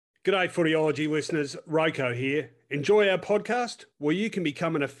G'day Footyology listeners, Roko here. Enjoy our podcast? Well, you can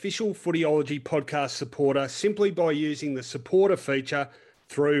become an official Footyology podcast supporter simply by using the supporter feature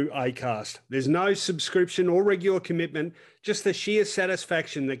through Acast. There's no subscription or regular commitment, just the sheer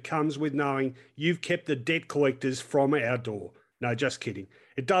satisfaction that comes with knowing you've kept the debt collectors from our door. No, just kidding.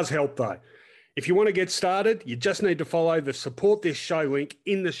 It does help though. If you want to get started, you just need to follow the support this show link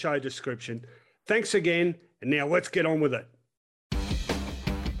in the show description. Thanks again, and now let's get on with it.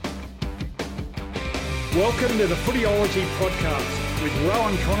 Welcome to the Footyology podcast with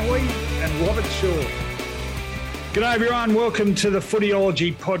Rowan Connolly and Robert Shaw. G'day everyone, welcome to the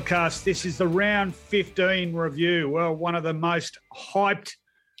Footyology podcast. This is the round 15 review. Well, one of the most hyped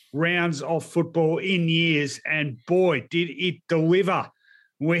rounds of football in years, and boy, did it deliver.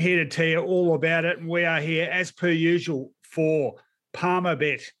 We're here to tell you all about it, and we are here as per usual for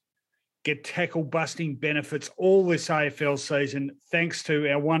PalmerBet. Get tackle-busting benefits all this AFL season thanks to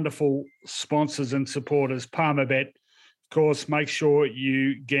our wonderful sponsors and supporters, PalmerBet. Of course, make sure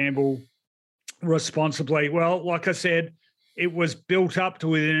you gamble responsibly. Well, like I said, it was built up to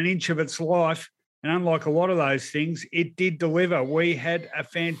within an inch of its life, and unlike a lot of those things, it did deliver. We had a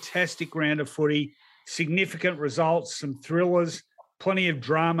fantastic round of footy, significant results, some thrillers, plenty of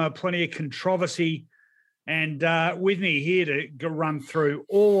drama, plenty of controversy. And with me here to run through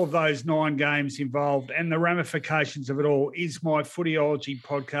all of those 9 games involved and the ramifications of it all is my Footyology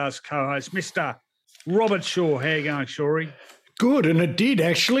podcast co-host, Mr. Robert Shaw. How you going, Shawry? Good, and it did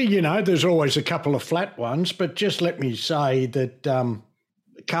actually. You know, there's always a couple of flat ones, but just let me say that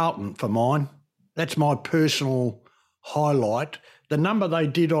Carlton, for mine, that's my personal highlight. The number they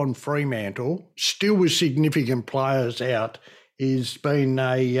did on Fremantle, still with significant players out, has been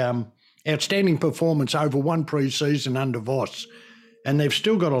a outstanding performance over one pre-season under Voss, and they've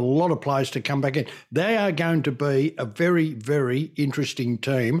still got a lot of players to come back in. They are going to be a very, very interesting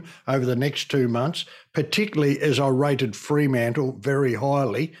team over the next 2 months, particularly as I rated Fremantle very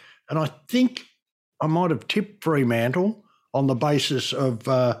highly. And I think I might have tipped Fremantle on the basis of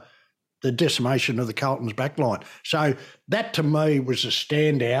the decimation of the Carlton's backline. So that to me was a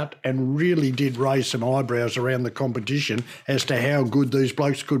standout and really did raise some eyebrows around the competition as to how good these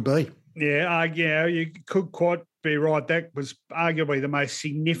blokes could be. Yeah, you could quite be right. That was arguably the most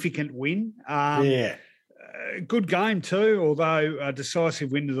significant win. Good game too, although a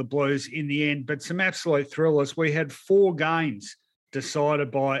decisive win to the Blues in the end, but some absolute thrillers. We had 4 games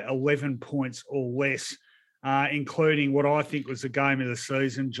decided by 11 points or less, including what I think was the game of the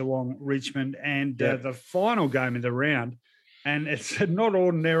season, Geelong-Richmond, and the final game of the round. And it's not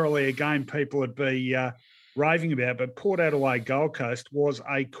ordinarily a game people would be raving about, but Port Adelaide Gold Coast was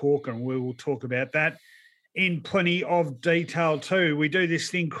a corker, and we will talk about that in plenty of detail too. We do this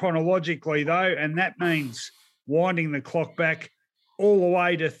thing chronologically though, and that means winding the clock back all the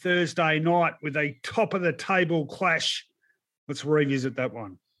way to Thursday night with a top-of-the-table clash. Let's revisit that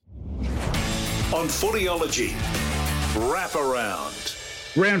one. On Footyology, wrap around.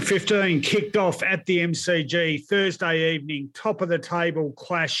 Round 15 kicked off at the MCG Thursday evening, top-of-the-table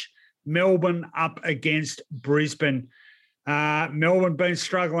clash. Melbourne up against Brisbane. Melbourne been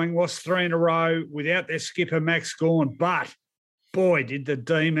struggling, lost 3 in a row without their skipper Max Gawn, but boy, did the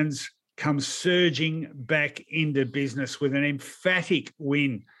Demons come surging back into business with an emphatic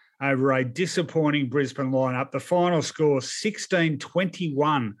win over a disappointing Brisbane lineup. The final score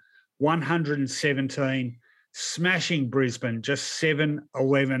 16-21, 117, smashing Brisbane just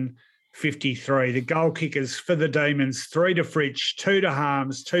 7-11. 53. The goal kickers for the Demons, 3 to Fritsch, 2 to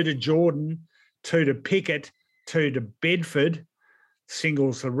Harms, 2 to Jordan, 2 to Pickett, 2 to Bedford,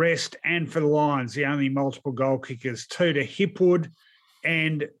 singles the rest. And for the Lions, the only multiple goal kickers, 2 to Hipwood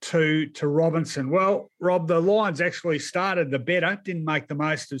and 2 to Robinson. Well, Rob, the Lions actually started the better, didn't make the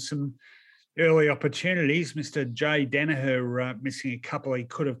most of some early opportunities. Mr. Jay Danaher missing a couple he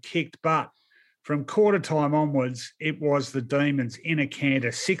could have kicked, but from quarter time onwards, it was the Demons in a canter,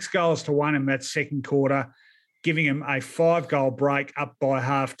 6-1 in that second quarter, giving them a 5-goal break up by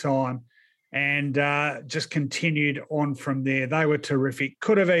half time, and just continued on from there. They were terrific.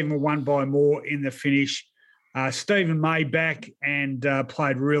 Could have even won by more in the finish. Stephen May back and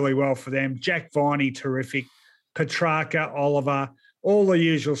played really well for them. Jack Viney, terrific. Petrarca, Oliver, all the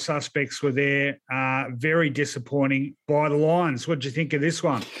usual suspects were there. Very disappointing by the Lions. What did you think of this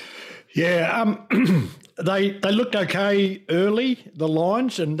one? Yeah, they looked okay early, the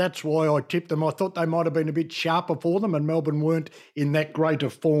Lions, and that's why I tipped them. I thought they might have been a bit sharper for them, and Melbourne weren't in that great a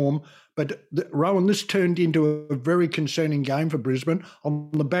form. But, Rowan, this turned into a very concerning game for Brisbane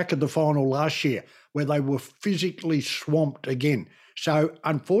on the back of the final last year, where they were physically swamped again. So,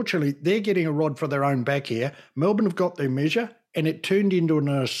 unfortunately, they're getting a rod for their own back here. Melbourne have got their measure. and it turned into an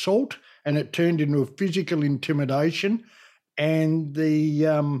assault, and it turned into a physical intimidation, and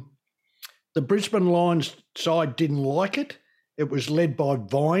the Brisbane Lions side didn't like it. It was led by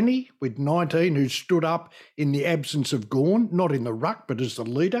Viney with 19, who stood up in the absence of Gawn, not in the ruck, but as the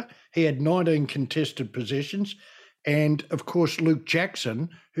leader. He had 19 contested possessions. And, of course, Luke Jackson,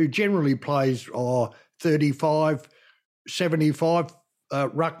 who generally plays 35, 75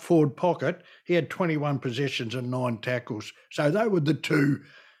 ruck forward pocket, he had 21 possessions and 9 tackles. So they were the two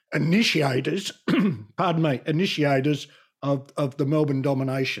initiators, initiators of the Melbourne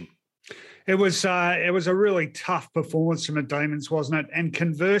domination. It was a really tough performance from the Demons, wasn't it? And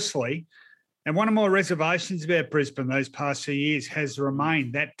conversely, and one of my reservations about Brisbane those past 2 years has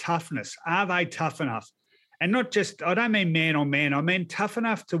remained that toughness. Are they tough enough? And not just, I don't mean man on man, I mean tough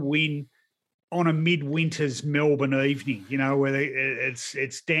enough to win on a midwinter's Melbourne evening, where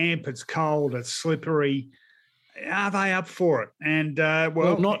it's damp, it's cold, it's slippery. Are they up for it? And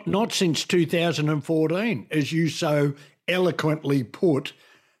well, not since 2014, as you so eloquently put.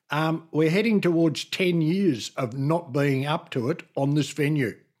 We're heading towards 10 years of not being up to it on this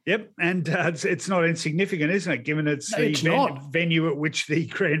venue. Yep, and it's not insignificant, isn't it, given it's venue at which the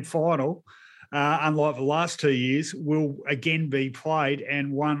grand final, unlike the last 2 years, will again be played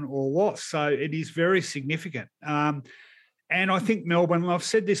and won or lost. So it is very significant. And I think Melbourne, I've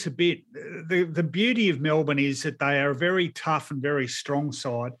said this a bit, the beauty of Melbourne is that they are a very tough and very strong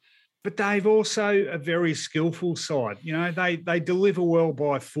side, but they've also a very skillful side. They deliver well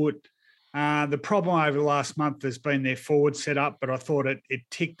by foot. The problem over the last month has been their forward setup, but I thought it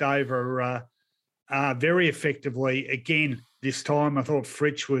ticked over very effectively. Again, this time I thought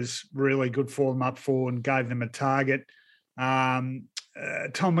Fritsch was really good for them up forward and gave them a target. Tom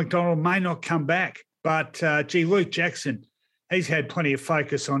McDonald may not come back, but Luke Jackson, he's had plenty of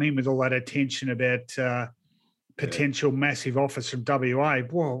focus on him with all that attention about potential massive offers from WA.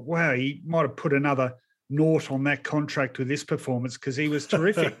 Well, wow, he might have put another naught on that contract with this performance because he was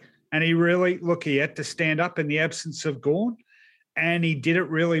terrific. And he had to stand up in the absence of Gawn, and he did it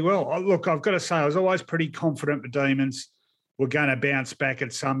really well. Look, I've got to say, I was always pretty confident the Demons were going to bounce back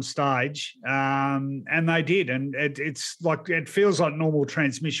at some stage, and they did. And it feels like normal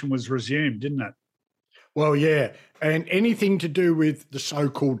transmission was resumed, didn't it? Well, yeah, and anything to do with the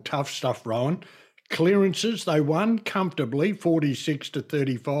so-called tough stuff, Rowan. Clearances, they won comfortably,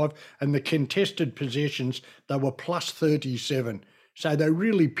 46-35, and the contested possessions, they were plus 37. So they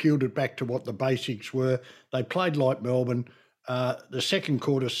really peeled it back to what the basics were. They played like Melbourne. The second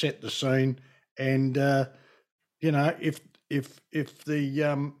quarter set the scene, and if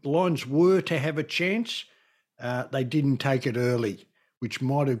the Lions were to have a chance, they didn't take it early, which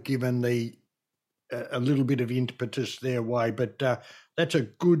might have given a little bit of impetus their way. But that's a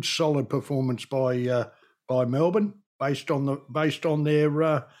good, solid performance by Melbourne based on their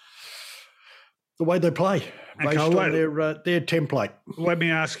the way they play. Based on their template. Let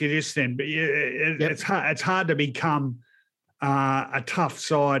me ask you this then. But it's hard to become a tough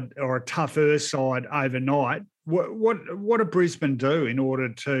side or a tougher side overnight. What do Brisbane do in order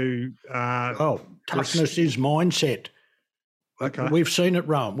to? Toughness is mindset. Okay, we've seen it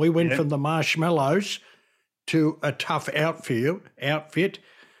run. We went from the Marshmallows to a tough outfit.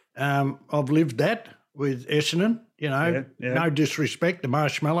 I've lived that with Essendon. No disrespect, the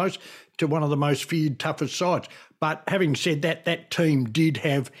Marshmallows, to one of the most feared, toughest sides. But having said that, that team did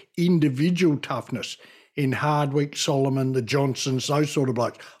have individual toughness in Hardwick, Solomon, the Johnsons, those sort of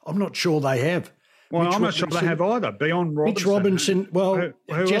blokes. I'm not sure they have. Well, I'm not sure they have either, beyond Robinson. Mitch Robinson, who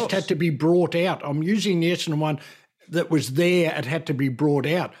just else? Had to be brought out. I'm using the Essendon one that was there. It had to be brought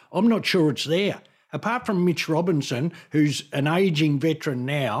out. I'm not sure it's there. Apart from Mitch Robinson, who's an ageing veteran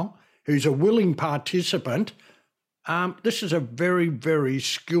now, who's a willing participant, this is a very, very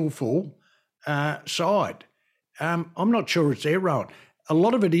skillful side. I'm not sure it's their role. A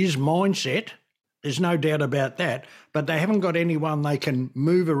lot of it is mindset. There's no doubt about that. But they haven't got anyone they can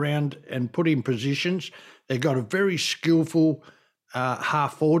move around and put in positions. They've got a very skillful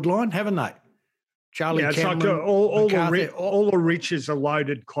half-forward line, haven't they? Charlie Cameron, like all the riches are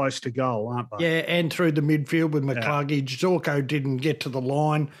loaded close to goal, aren't they? Yeah, and through the midfield with McCluggage. Zorko didn't get to the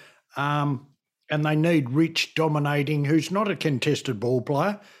line. And they need Rich dominating, who's not a contested ball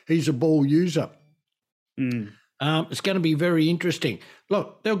player. He's a ball user. It's going to be very interesting.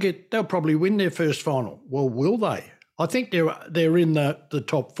 Look, they'll probably win their first final. Well, will they? I think they're in the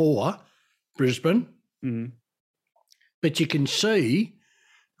top four, Brisbane. But you can see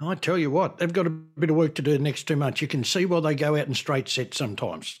I tell you what, they've got a bit of work to do the next 2 months. You can see why they go out in straight sets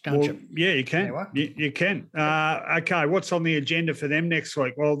sometimes, can't you? Yeah, you can. You can. Okay, what's on the agenda for them next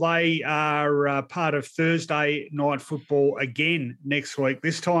week? Well, they are part of Thursday night football again next week.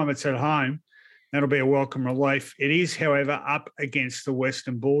 This time it's at home. That'll be a welcome relief. It is, however, up against the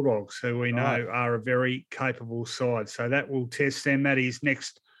Western Bulldogs, who we know are a very capable side. So that will test them. That is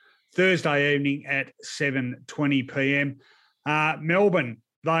next Thursday evening at 7:20 p.m. Melbourne,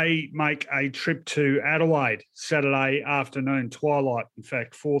 they make a trip to Adelaide Saturday afternoon, twilight, in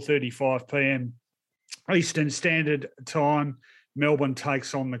fact, 4:35 p.m. Eastern Standard Time. Melbourne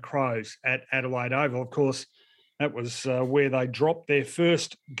takes on the Crows at Adelaide Oval. Of course, that was where they dropped their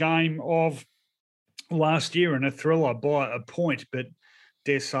first game of last year in a thriller by a point, but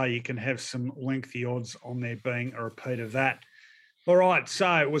dare say you can have some lengthy odds on there being a repeat of that. All right,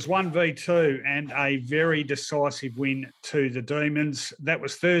 so it was 1v2 and a very decisive win to the Demons. That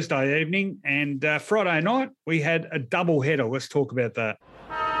was Thursday evening, and Friday night we had a double header. Let's talk about that.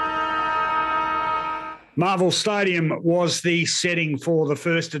 Marvel Stadium was the setting for the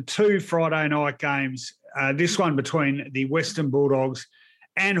first of two Friday night games, this one between the Western Bulldogs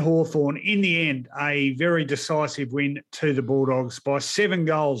and Hawthorn. In the end, a very decisive win to the Bulldogs by 7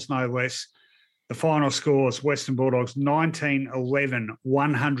 goals, no less. The final scores, Western Bulldogs 19-11,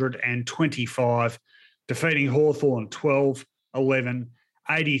 125, defeating Hawthorn 12-11,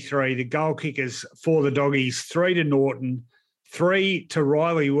 83. The goal kickers for the Doggies, 3 to Norton, 3 to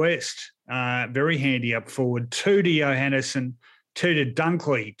Riley West, very handy up forward, 2 to Johannesson, 2 to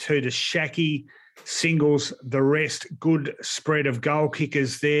Dunkley, 2 to Shackey, singles, the rest. Good spread of goal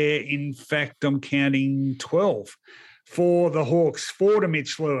kickers there. In fact, I'm counting 12. For the Hawks, 4 to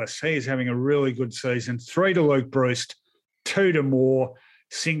Mitch Lewis. He is having a really good season. 3 to Luke Bruce, 2 to Moore,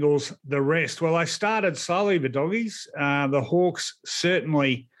 singles, the rest. Well, they started slowly, the Doggies. The Hawks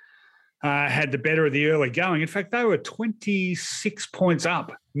certainly had the better of the early going. In fact, they were 26 points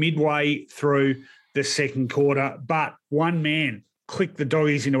up midway through the second quarter, but one man clicked the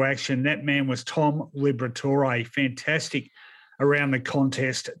Doggies into action. That man was Tom Liberatore. Fantastic around the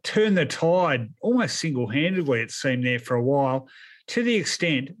contest, turned the tide almost single-handedly, it seemed, there for a while, to the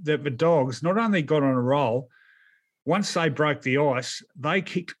extent that the Dogs not only got on a roll, once they broke the ice, they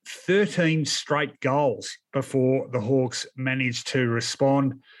kicked 13 straight goals before the Hawks managed to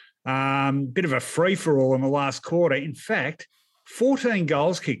respond. Bit of a free-for-all in the last quarter. In fact, 14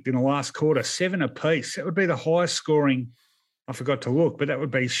 goals kicked in the last quarter, 7 apiece. That would be the highest scoring, I forgot to look, but that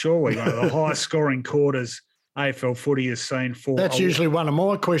would be surely one of the highest scoring quarters AFL footy has seen for. That's usually one of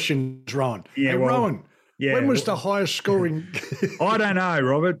my questions, Rowan. Yeah, hey, Rowan, when was the highest scoring? I don't know,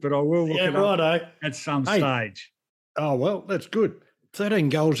 Robert, but I will look it up at some stage. Oh, well, that's good. 13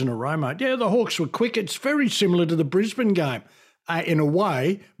 goals in a row, mate. Yeah, the Hawks were quick. It's very similar to the Brisbane game. In a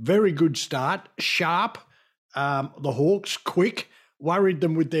way, very good start, sharp. The Hawks, quick, worried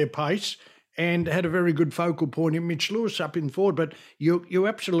them with their pace and had a very good focal point in Mitch Lewis up in forward. But you're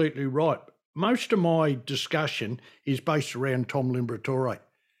absolutely right. Most of my discussion is based around Tom Liberatore.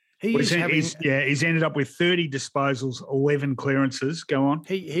 He's ended up with 30 disposals, 11 clearances. Go on.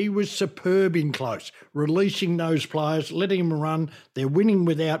 He was superb in close, releasing those players, letting them run. They're winning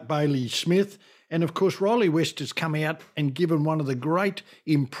without Bailey Smith. And, of course, Riley West has come out and given one of the great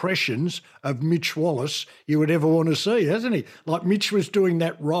impressions of Mitch Wallace you would ever want to see, hasn't he? Like Mitch was doing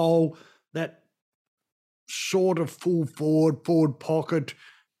that role, that sort of full forward pocket,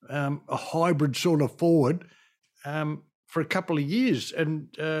 a hybrid sort of forward for a couple of years. And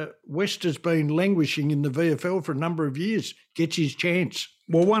West has been languishing in the VFL for a number of years, gets his chance.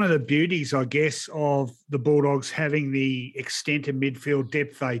 Well, one of the beauties, I guess, of the Bulldogs having the extent of midfield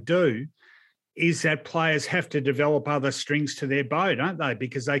depth they do is that players have to develop other strings to their bow, don't they?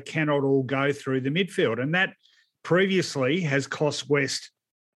 Because they cannot all go through the midfield. And that previously has cost West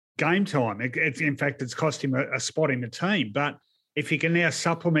game time. In fact, it's cost him a spot in the team. But if he can now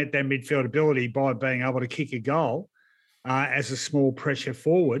supplement that midfield ability by being able to kick a goal as a small pressure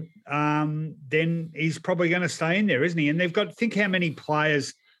forward, then he's probably going to stay in there, isn't he? And they've got, think how many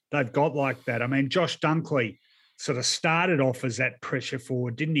players they've got like that. I mean, Josh Dunkley sort of started off as that pressure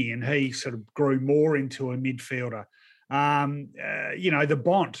forward, didn't he? And he sort of grew more into a midfielder. The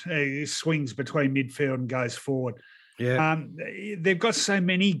Bont swings between midfield and goes forward. Yeah. They've got so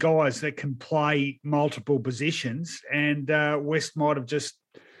many guys that can play multiple positions, and West might have just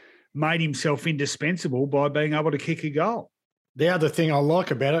made himself indispensable by being able to kick a goal. The other thing I like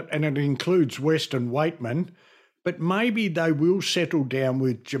about it, and it includes West and Waitman, but maybe they will settle down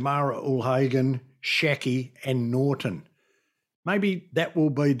with Jamara Ulhagen, Shackey and Norton. Maybe that will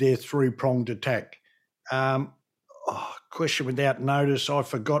be their three-pronged attack. question without notice. I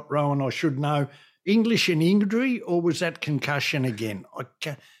forgot, Rowan. I should know. English and injury, or was that concussion again?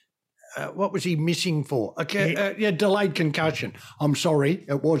 What was he missing for? Okay, delayed concussion. I'm sorry,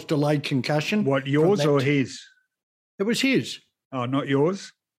 it was delayed concussion. What, yours or his? It was his. Oh, not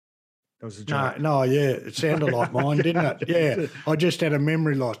yours? That was a joke. No, yeah, it sounded like mine, didn't it? Yeah, I just had a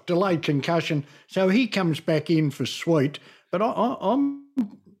memory loss. Delayed concussion. So he comes back in for Sweet, but I'm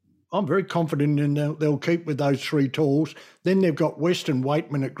very confident in they'll keep with those three tools. Then they've got Weston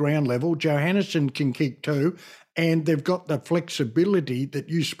Waitman at ground level. Johannesson can kick too. And they've got the flexibility that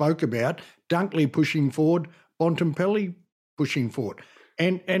you spoke about. Dunkley pushing forward, Bontempelli pushing forward.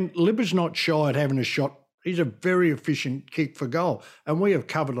 And Libba's not shy at having a shot. He's a very efficient kick for goal. And we have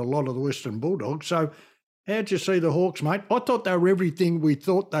covered a lot of the Western Bulldogs. So how'd you see the Hawks, mate? I thought they were everything we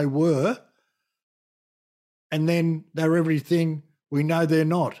thought they were. And then they're everything we know they're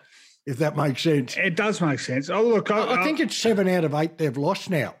not, if that makes sense. It does make sense. Oh, look, I think it's 7 out of 8 they've lost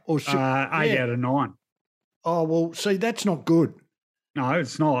now. Or 8 out of 9. Oh, well, see, that's not good. No,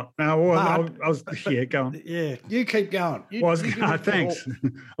 it's not. No, well, I was go on. Yeah, you keep going. Thanks.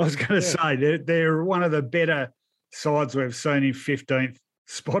 I was going to say they're one of the better sides we've seen in 15th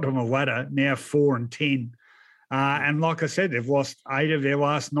spot on the ladder, now 4 and 10. And like I said, they've lost 8 of their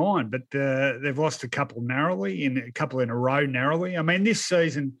last 9, but they've lost a couple narrowly, a couple in a row narrowly. I mean, this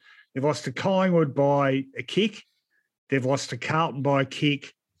season they've lost to Collingwood by a kick. They've lost to Carlton by a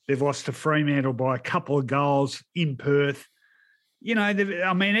kick. They've lost to Fremantle by a couple of goals in Perth. You know,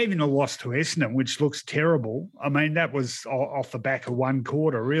 even the loss to Essendon, which looks terrible. I mean, that was off the back of one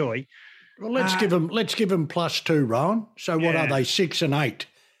quarter, really. Well, let's give them +2, Rowan. So what are they, 6 and 8?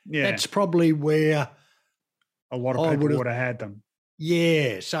 Yeah, that's probably where a lot of people would have had them.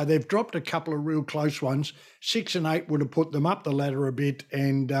 Yeah, so they've dropped a couple of real close ones. 6 and 8 would have put them up the ladder a bit,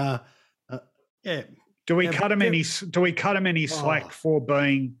 and Do we cut them any slack for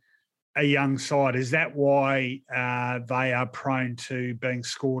being a young side? Is that why they are prone to being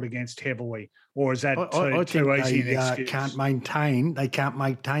scored against heavily, or is that too easy an excuse? They can't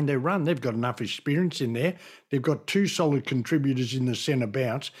maintain their run. They've got enough experience in there. They've got 2 solid contributors in the centre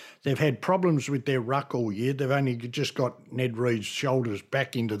bounce. They've had problems with their ruck all year. They've only just got Ned Reid's shoulders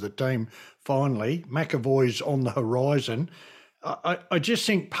back into the team finally. McAvoy's on the horizon. I just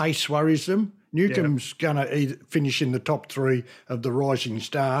think pace worries them. Newcomb's going to finish in the top 3 of the Rising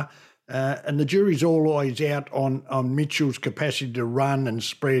Star. And the jury's always out on Mitchell's capacity to run and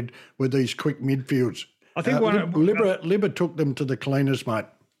spread with these quick midfields. I think Libba took them to the cleaners, mate.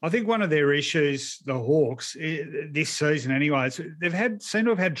 I think one of their issues, the Hawks, this season anyway, seem to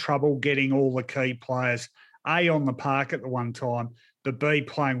have had trouble getting all the key players, A, on the park at the one time, but B,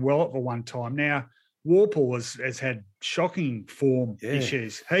 playing well at the one time. Now, Warple has had shocking form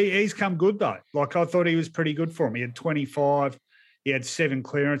issues. He's come good, though. Like, I thought he was pretty good for him. He had 25. He had 7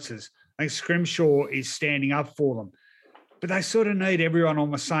 clearances. I think Scrimshaw is standing up for them. But they sort of need everyone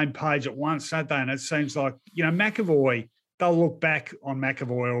on the same page at once, don't they? And it seems like, McAvoy, they'll look back on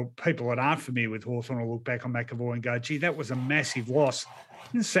McAvoy, or people that aren't familiar with Hawthorn will look back on McAvoy and go, gee, that was a massive loss.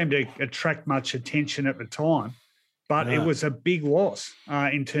 Didn't seem to attract much attention at the time, but it was a big loss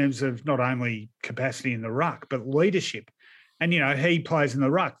in terms of not only capacity in the ruck, but leadership. And, he plays in the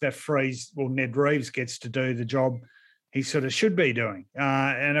ruck. That frees, Ned Reeves gets to do the job he sort of should be doing,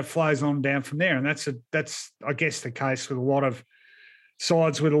 and it flows on down from there. And that's I guess the case with a lot of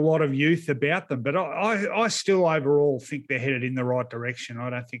sides with a lot of youth about them. But I still overall think they're headed in the right direction. I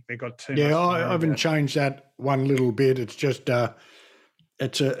don't think they've got too much. Yeah, I haven't changed that one little bit. It's just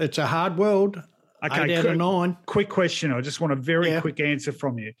it's a hard world. Okay, 8 out of 9. Quick question. I just want a very quick answer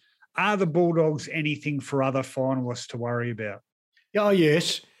from you. Are the Bulldogs anything for other finalists to worry about? Oh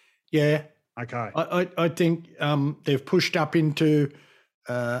yes, yeah. Okay. I think they've pushed up into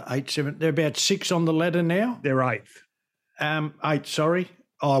 8, 7. They're about 6 on the ladder now. They're 8th. 8, sorry.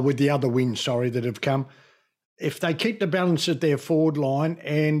 Oh, with the other wins, that have come. If they keep the balance at their forward line,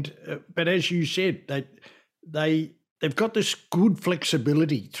 but as you said, they've got this good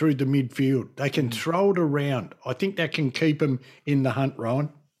flexibility through the midfield. They can throw it around. I think that can keep them in the hunt,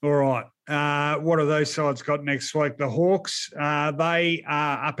 Rowan. All right. What have those sides got next week? The Hawks, they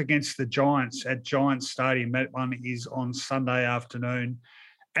are up against the Giants at Giants Stadium. That one is on Sunday afternoon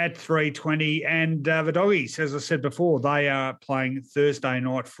at 3:20. And the Doggies, as I said before, they are playing Thursday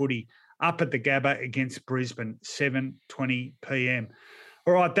night footy up at the Gabba against Brisbane, 7:20 p.m.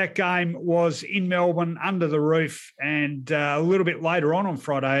 All right, that game was in Melbourne under the roof. And a little bit later on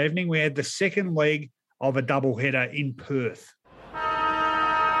Friday evening, we had the second leg of a doubleheader in Perth.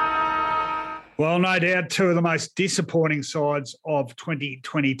 Well, no doubt 2 of the most disappointing sides of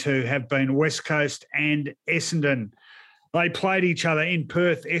 2022 have been West Coast and Essendon. They played each other in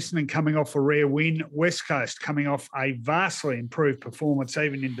Perth, Essendon coming off a rare win, West Coast coming off a vastly improved performance,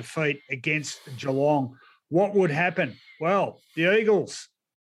 even in defeat against Geelong. What would happen? Well, the Eagles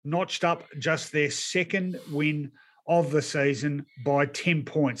notched up just their second win of the season by 10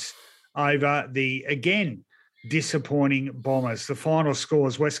 points over the, again, disappointing Bombers. The final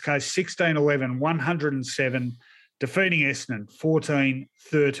scores, West Coast 16-11, 107, defeating Essendon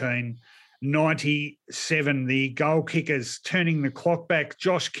 14-13. 97. The goal kickers turning the clock back.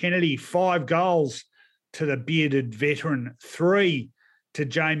 Josh Kennedy, 5 goals to the bearded veteran, 3 to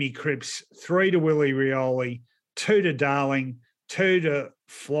Jamie Cripps, 3 to Willie Rioli, 2 to Darling, 2 to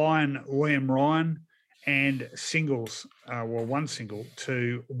flying Liam Ryan, and singles, one single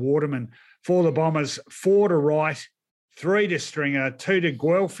to Waterman. For the Bombers, 4 to Wright, 3 to Stringer, 2 to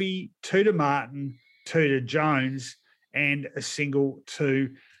Guelphy, 2 to Martin, 2 to Jones, and a single to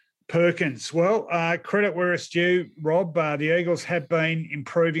Perkins. Well, credit where it's due, Rob. The Eagles have been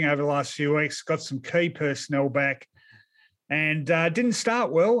improving over the last few weeks, got some key personnel back, and didn't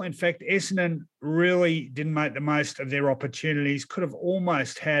start well. In fact, Essendon really didn't make the most of their opportunities. Could have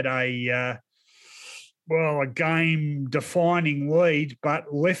almost had a game-defining lead,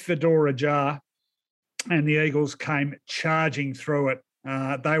 but left the door ajar, and the Eagles came charging through it.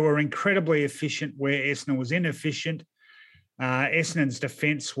 They were incredibly efficient where Essendon was inefficient. Essendon's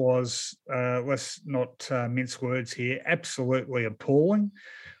defence was, let's not mince words here, absolutely appalling,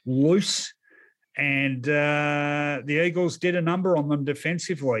 loose, and the Eagles did a number on them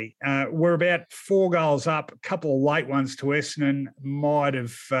defensively. We're about 4 goals up, a couple of late ones to Essendon might have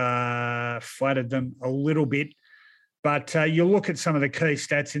flattered them a little bit, but you look at some of the key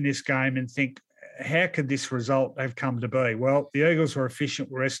stats in this game and think, how could this result have come to be? Well, the Eagles were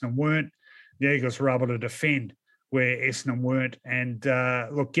efficient where Essendon weren't. The Eagles were able to defend where Essendon weren't. And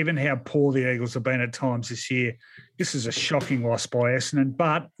look, given how poor the Eagles have been at times this year, this is a shocking loss by Essendon.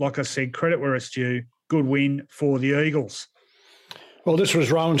 But like I said, credit where it's due, good win for the Eagles. Well, this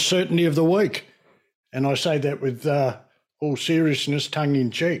was Rowan's certainty of the week. And I say that with all seriousness, tongue in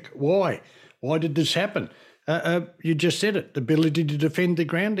cheek. Why? Why did this happen? You just said it, the ability to defend the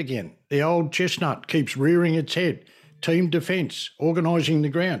ground again. The old chestnut keeps rearing its head. Team defence, organising the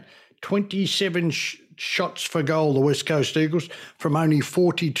ground. 27 shots for goal, the West Coast Eagles, from only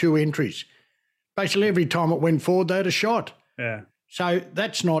 42 entries. Basically, every time it went forward, they had a shot. Yeah. So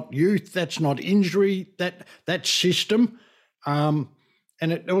that's not youth, that's not injury, that's system. And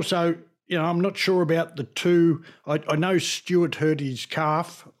it also, I'm not sure about the two. I know Stewart hurt his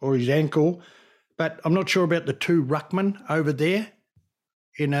calf or his ankle, but I'm not sure about the 2 ruckmen over there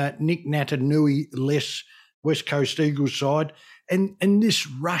in a Nick Natanui-less West Coast Eagles side. And this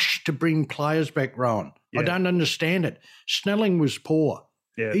rush to bring players back, Rowan, I don't understand it. Snelling was poor.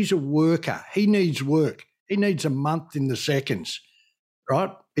 Yeah. He's a worker. He needs work. He needs a month in the seconds,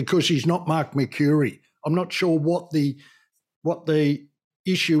 right? Because he's not Mark Mercuri. I'm not sure what the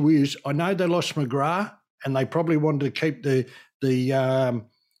issue is. I know they lost McGrath and they probably wanted to keep the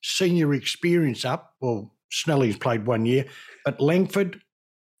senior experience up. Well, Snelling's played 1 year, but Langford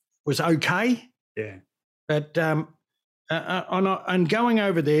was okay. Yeah. But and going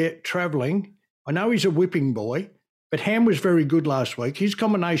over there, travelling, I know he's a whipping boy, but Ham was very good last week. His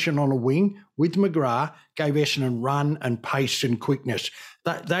combination on a wing with McGrath gave Essendon run and pace and quickness.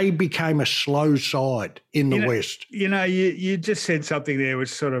 They became a slow side in the West. You just said something there which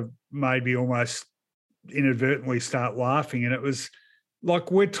sort of made me almost inadvertently start laughing, and it was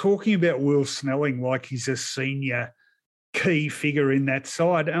like we're talking about Will Snelling like he's a senior key figure in that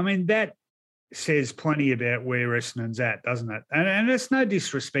side. I mean, that says plenty about where Essendon's at, doesn't it? And it's no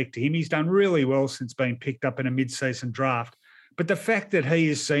disrespect to him. He's done really well since being picked up in a mid-season draft. But the fact that he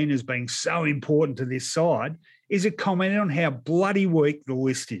is seen as being so important to this side is a comment on how bloody weak the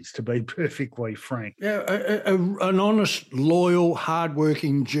list is, to be perfectly frank. Yeah, an honest, loyal,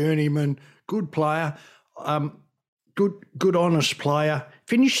 hard-working journeyman, good player, good honest player.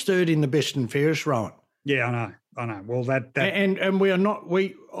 Finished 3rd in the best and fairest, Rowan. Yeah, I know. Well, that and we are not.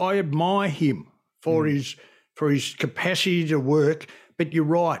 I admire him for his capacity to work. But you're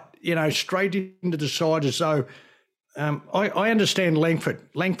right. Straight into the side as though. I understand Langford.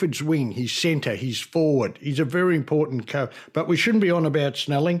 Langford's wing. He's centre. He's forward. He's a very important but we shouldn't be on about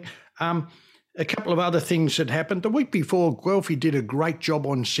Snelling. A couple of other things that happened the week before. Guelphy did a great job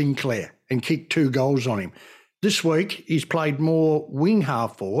on Sinclair and kicked 2 goals on him. This week he's played more wing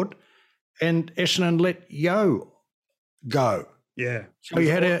half forward. And Essendon let Yo go. Yeah. So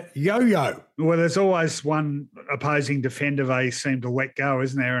you had a yo-yo. Well, there's always one opposing defender they seem to let go,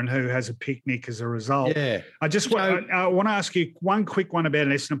 isn't there, and who has a picnic as a result. Yeah. I want to ask you one quick one about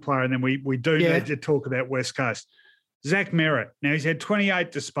an Essendon player, and then we do need to talk about West Coast. Zach Merritt. Now, he's had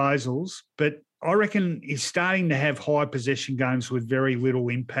 28 disposals, but I reckon he's starting to have high possession games with very little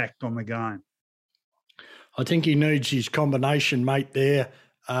impact on the game. I think he needs his combination mate there.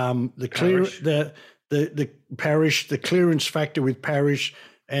 The Parrish, the clearance factor with Parrish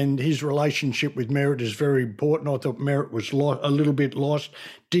and his relationship with Merritt is very important. I thought Merritt was a little bit lost,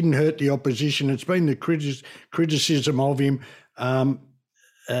 didn't hurt the opposition. It's been the criticism of him,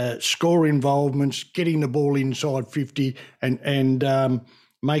 score involvements, getting the ball inside 50 and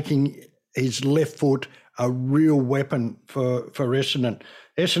making his left foot a real weapon for Essendon.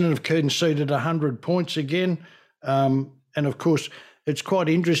 Essendon have conceded 100 points again. And, of course, it's quite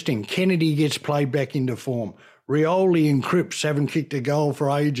interesting. Kennedy gets played back into form. Rioli and Cripps haven't kicked a goal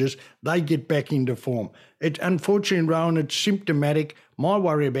for ages. They get back into form. Unfortunately, Rowan, it's symptomatic. My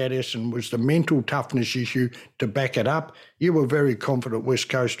worry about Essendon was the mental toughness issue to back it up. You were very confident West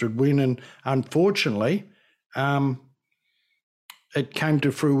Coast would win, and unfortunately, it came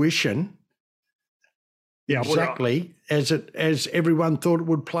to fruition exactly as everyone thought it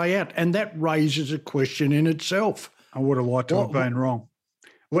would play out. And that raises a question in itself. I would have liked to have been wrong.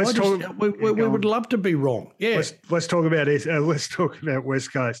 We would love to be wrong. Yeah. Let's talk about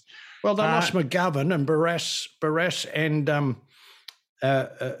West Coast. Well, they lost McGovern and Barras and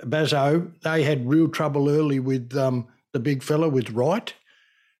Bazzo. They had real trouble early with the big fella with Wright,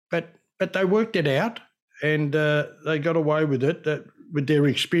 but they worked it out and they got away with it. With their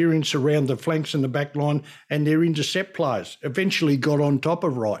experience around the flanks and the back line and their intercept players, eventually got on top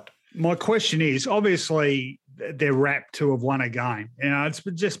of Wright. My question is, obviously, they're rapt to have won a game. It's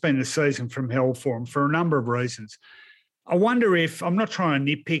just been a season from hell for them for a number of reasons. I wonder if, I'm not trying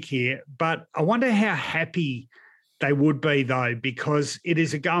to nitpick here, but I wonder how happy they would be, though, because it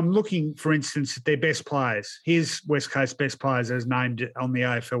is I'm looking, for instance, at their best players. Here's West Coast best players as named on the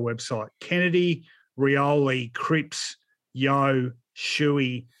AFL website. Kennedy, Rioli, Cripps, Yeo,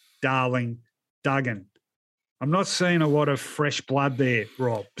 Shuey, Darling, Duggan. I'm not seeing a lot of fresh blood there,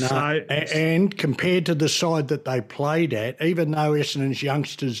 Rob. No, and compared to the side that they played at, even though Essendon's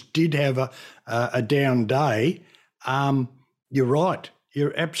youngsters did have a down day, you're right.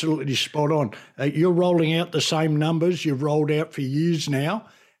 You're absolutely spot on. You're rolling out the same numbers you've rolled out for years now,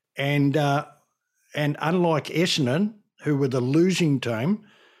 and unlike Essendon, who were the losing team,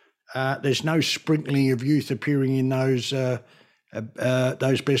 there's no sprinkling of youth appearing in those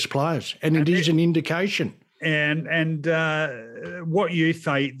best players, and it is an indication. And what youth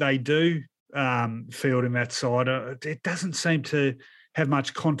they do field in that side, it doesn't seem to have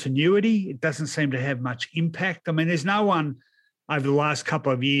much continuity. It doesn't seem to have much impact. I mean, there's no one over the last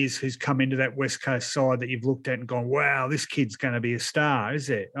couple of years who's come into that West Coast side that you've looked at and gone, wow, this kid's going to be a star, is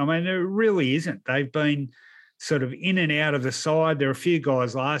it? I mean, it really isn't. They've been sort of in and out of the side. There are a few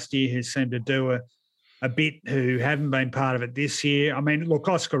guys last year who seemed to do a bit who haven't been part of it this year. I mean, look,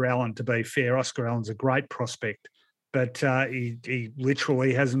 Oscar Allen, to be fair, Oscar Allen's a great prospect, but he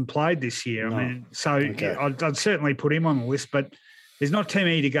literally hasn't played this year. No. I mean, so Okay. I'd certainly put him on the list, but there's not too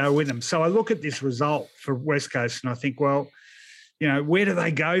many to go with him. So I look at this result for West Coast and I think, well, where do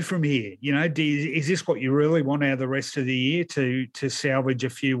they go from here? Is this what you really want out of the rest of the year to salvage a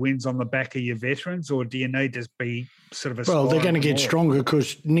few wins on the back of your veterans, or do you need to be sort of Well, they're going to get stronger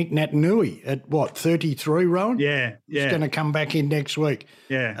because Nick Natanui at 33, Rowan? Yeah. He's going to come back in next week.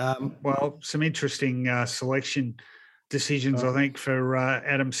 Yeah. Well, some interesting selection decisions, I think, for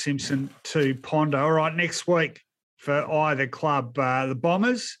Adam Simpson to ponder. All right, next week for either club, the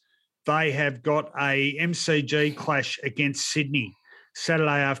Bombers, they have got a MCG clash against Sydney,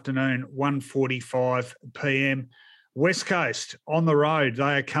 Saturday afternoon, 1:45 p.m. West Coast on the road.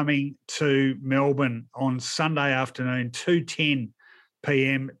 They are coming to Melbourne on Sunday afternoon, 2:10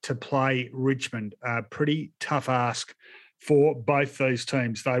 p.m. to play Richmond. A pretty tough ask for both these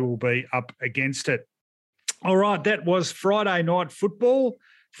teams. They will be up against it. All right, that was Friday night football.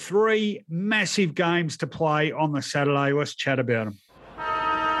 3 massive games to play on the Saturday. Let's chat about them.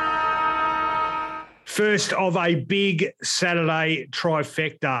 First of a big Saturday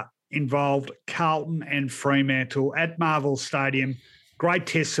trifecta involved Carlton and Fremantle at Marvel Stadium. Great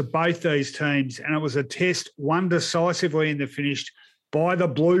tests of both these teams, and it was a test won decisively in the finish by the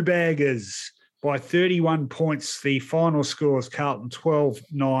Blue Baggers by 31 points. The final score was Carlton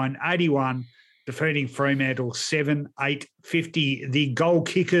 12-9, 81, defeating Fremantle 7-8-50. The goal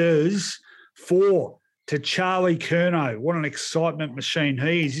kickers 4 to Charlie Curnow. What an excitement machine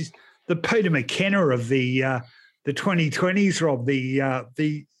he is. He's the Peter McKenna of the 2020s, Rob,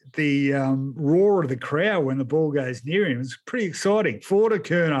 the roar of the crowd when the ball goes near him. It's pretty exciting. 4 to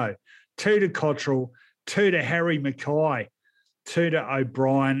Curnow, 2 to Cottrell, 2 to Harry Mackay. Tudor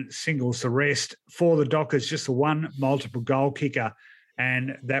O'Brien singles the rest. For the Dockers, just the one multiple goal kicker,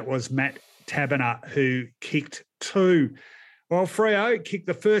 and that was Matt Taberner, who kicked 2. Well, Freo kicked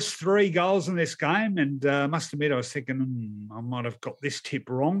the first 3 goals in this game, and must admit I was thinking, I might have got this tip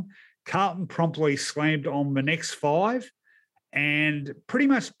wrong. Carlton promptly slammed on the next 5 and pretty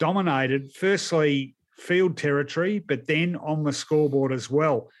much dominated, firstly, field territory, but then on the scoreboard as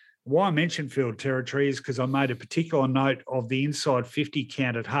well. Why I mentioned field territory is because I made a particular note of the inside 50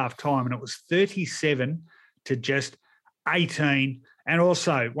 count at halftime, and it was 37 to just 18. And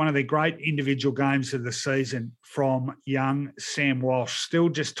also one of the great individual games of the season from young Sam Walsh, still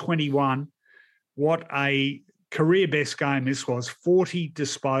just 21. What a career best game this was. 40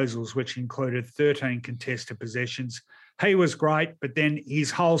 disposals, which included 13 contested possessions. He was great, but then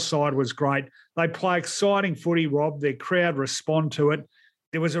his whole side was great. They play exciting footy, Rob. Their crowd respond to it.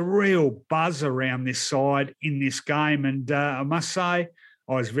 There was a real buzz around this side in this game, and I must say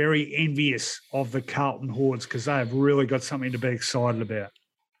I was very envious of the Carlton Hordes because they have really got something to be excited about.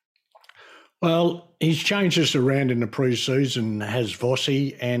 Well, he's changed us around in the pre-season, has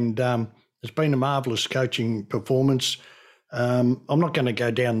Vossi, and it's been a marvellous coaching performance. I'm not going to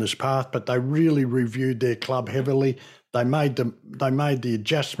go down this path, but they really reviewed their club heavily. They made the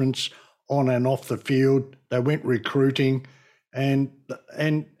adjustments on and off the field. They went recruiting, and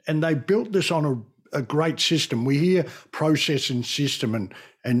they built this on a great system. We hear process and system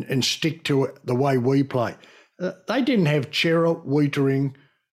and stick to it the way we play. They didn't have Chera, Wiedering,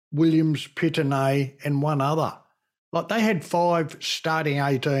 Williams, Pittenay, and one other. Like they had 5 starting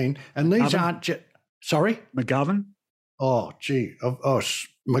 18, and these aren't just sorry, McGovern. Oh, gee,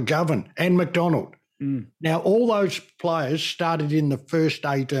 McGovern and McDonald. Now, all those players started in the first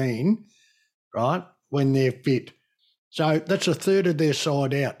 18, right, when they're fit. So that's a third of their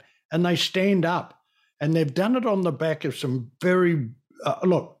side out. And they stand up. And they've done it on the back of some very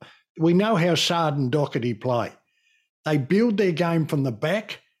look, we know how Sard and Doherty play. They build their game from the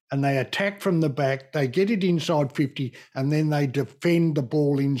back and they attack from the back. They get it inside 50 and then they defend the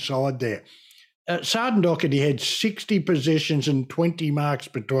ball inside there. Sard and Doherty had 60 possessions and 20 marks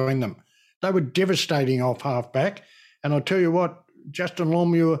between them. They were devastating off half-back. And I'll tell you what, Justin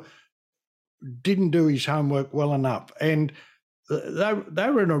Longmuir didn't do his homework well enough. And they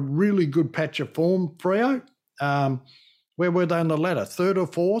were in a really good patch of form, Freo. Where were they on the ladder? 3rd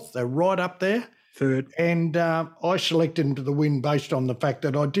or 4th? They're right up there. 3rd. And I selected them to the win based on the fact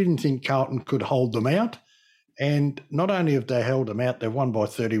that I didn't think Carlton could hold them out. And not only have they held them out, they've won by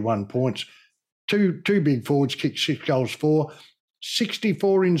 31 points. Two big forwards kicked 6 goals for,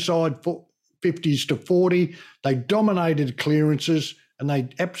 64 inside 50s to 40. They dominated clearances and they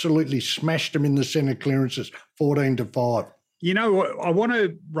absolutely smashed them in the centre clearances, 14 to 5. You know what? I want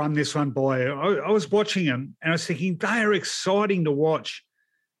to run this one by you. I was watching them and I was thinking they are exciting to watch,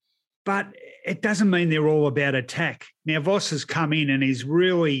 but it doesn't mean they're all about attack. Now, Voss has come in and he's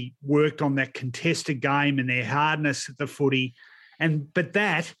really worked on that contested game and their hardness at the footy. But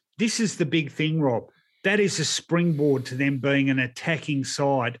this is the big thing, Rob. That is a springboard to them being an attacking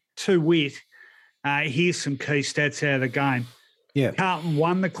side. To wit, here's some key stats out of the game. Yeah. Carlton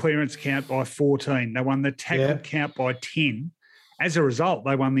won the clearance count by 14. They won the tackle count by 10. As a result,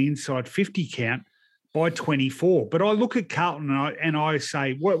 they won the inside 50 count by 24. But I look at Carlton and I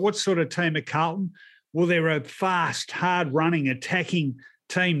say, what sort of team are Carlton? Well, they're a fast, hard-running, attacking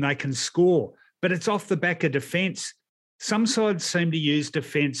team. They can score. But it's off the back of defence. Some sides seem to use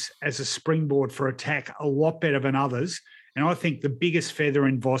defence as a springboard for attack a lot better than others. And I think the biggest feather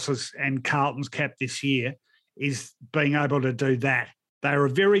in Voss's and Carlton's cap this year is being able to do that. They're a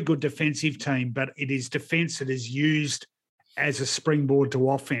very good defensive team, but it is defence that is used as a springboard to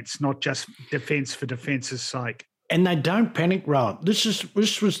offence, not just defence for defence's sake. And they don't panic, Rowan. This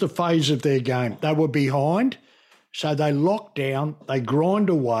was the phase of their game. They were behind, so they lock down, they grind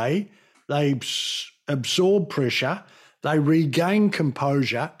away, they absorb pressure, they regain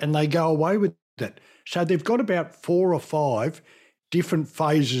composure, and they go away with it. So they've got about 4 or 5 different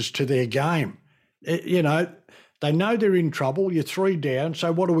phases to their game. You know, they know they're in trouble. You're 3 down.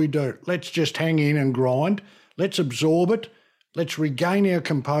 So what do? Let's just hang in and grind. Let's absorb it. Let's regain our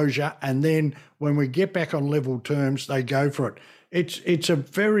composure. And then when we get back on level terms, they go for it. It's a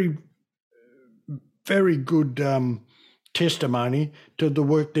very, very good testimony to the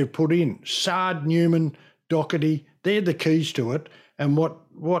work they've put in. Sard, Newman, Doherty, they're the keys to it. And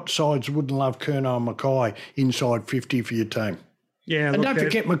what sides wouldn't love Curnow and Mackay inside 50 for your team? Yeah, and don't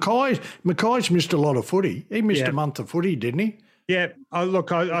forget Mackay's missed a lot of footy. He missed a month of footy, didn't he? Yeah.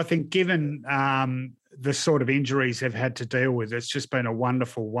 I think given the sort of injuries they've had to deal with, it's just been a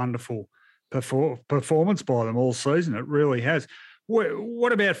wonderful, wonderful performance by them all season. It really has.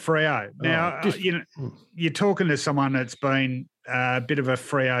 What about Freo? Now, you're talking to someone that's been a bit of a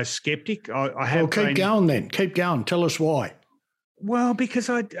Freo skeptic. Keep going then. Keep going. Tell us why. Well, because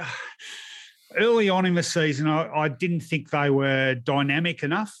early on in the season, I didn't think they were dynamic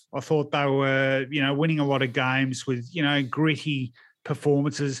enough. I thought they were, winning a lot of games with, gritty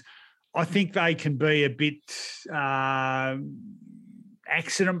performances. I think they can be a bit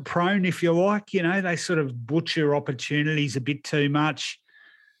accident prone, if you like. They sort of butcher opportunities a bit too much.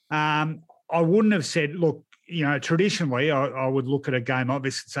 I wouldn't have said, look, traditionally I would look at a game like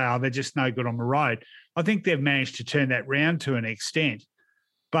this and say, they're just no good on the road. I think they've managed to turn that round to an extent.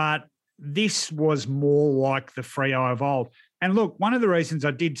 But this was more like the Freo of old. And look, one of the reasons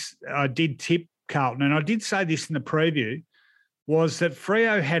I did tip Carlton, and I did say this in the preview, was that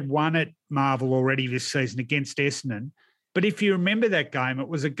Freo had won at Marvel already this season against Essendon. But if you remember that game, it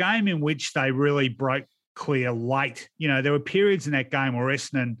was a game in which they really broke clear late. There were periods in that game where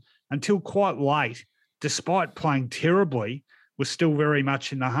Essendon, until quite late, despite playing terribly, was still very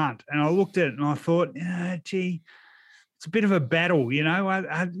much in the hunt. And I looked at it and I thought, it's a bit of a battle, You're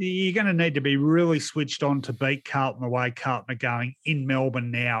going to need to be really switched on to beat Carlton the way Carlton are going in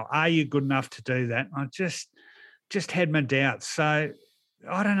Melbourne now. Are you good enough to do that? I just had my doubts. So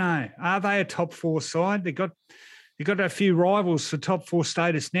I don't know. Are they a top four side? They've got a few rivals for top four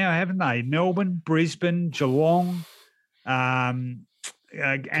status now, haven't they? Melbourne, Brisbane, Geelong, and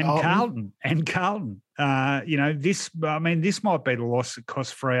Carlton. This might be the loss that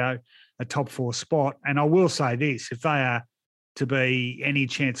cost Freo a top four spot. And I will say this, if they are to be any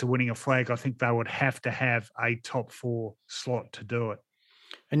chance of winning a flag, I think they would have to have a top four slot to do it.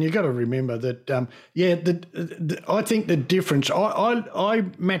 And you've got to remember that, I think the difference, I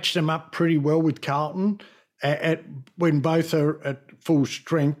matched them up pretty well with Carlton when both are at full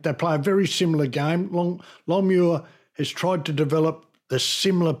strength. They play a very similar game. Longmuir has tried to develop the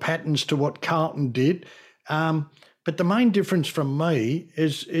similar patterns to what Carlton did. But the main difference from me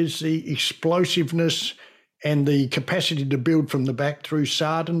is the explosiveness and the capacity to build from the back through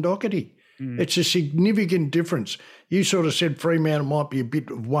Sard and Doherty. It's a significant difference. You sort of said Fremantle might be a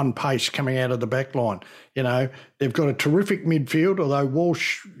bit of one pace coming out of the back line. They've got a terrific midfield, although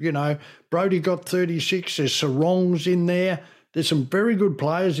Walsh, Brodie got 36. There's Sarongs in there. There's some very good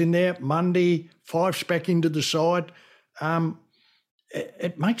players in there. Mundy, Fife's back into the side.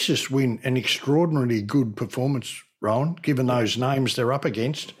 It makes us win an extraordinarily good performance, Rowan, given those names they're up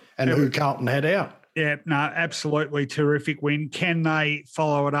against and who Carlton had out. Yeah, no, absolutely terrific win. Can they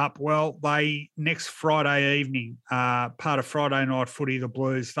follow it up? Well, next Friday evening, part of Friday Night Footy, the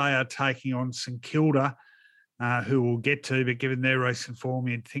Blues, they are taking on St Kilda, who we'll get to, but given their recent form,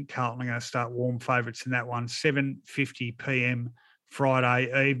 you'd think Carlton are going to start warm favourites in that one. 7:50 p.m.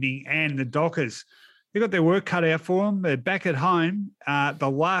 Friday evening. And the Dockers, they've got their work cut out for them. They're back at home.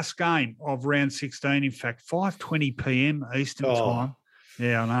 The last game of round 16, in fact, 5:20 p.m. Eastern time.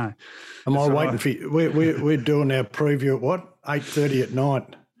 Yeah, I know. Am I waiting for you? We're doing our preview at what? 8:30 at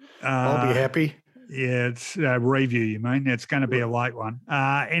night. I'll be happy. Yeah, it's a review, you mean? It's going to be a late one.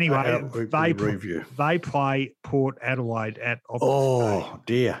 Anyway, they play Port Adelaide at Optus Stadium.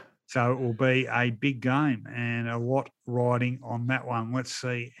 Dear. So it will be a big game and a lot riding on that one. Let's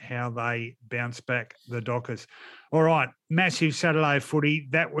see how they bounce back, the Dockers. All right, massive Saturday footy.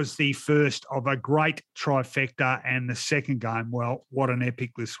 That was the first of a great trifecta, and the second game, well, what an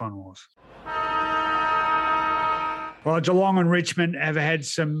epic this one was. Well, Geelong and Richmond have had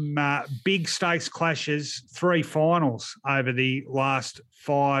some big stakes clashes, 3 finals over the last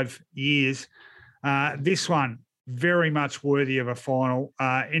 5 years. This one, very much worthy of a final.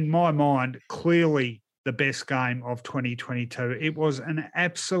 In my mind, clearly the best game of 2022. It was an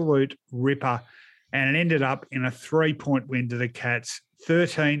absolute ripper, and it ended up in a 3-point win to the Cats,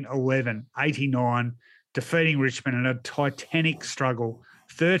 13-11, 89, defeating Richmond in a titanic struggle,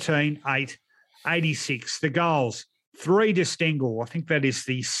 13-8, 86. The goals, 3 to Stengel. I think that is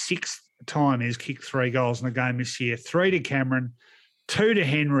the 6th time he's kicked 3 goals in the game this year. 3 to Cameron, 2 to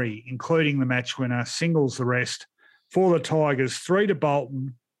Henry, including the match winner, singles the rest. For the Tigers, 3 to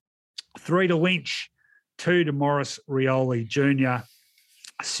Bolton, 3 to Lynch, 2 to Morris Rioli Jr.,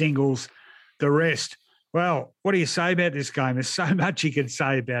 singles the rest. Well, what do you say about this game? There's so much you can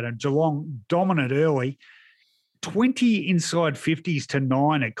say about it. Geelong dominant early, 20 inside 50s to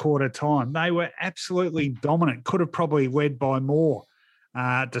 9 at quarter time. They were absolutely dominant, could have probably led by more,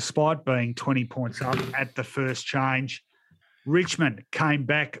 despite being 20 points up at the first change. Richmond came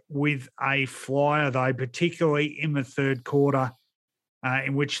back with a flyer, though, particularly in the third quarter,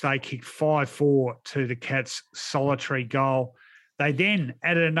 in which they kicked 5-4 to the Cats' solitary goal. They then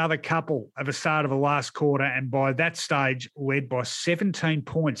added another couple at the start of the last quarter, and by that stage led by 17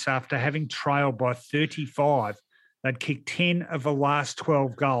 points after having trailed by 35. They'd kicked 10 of the last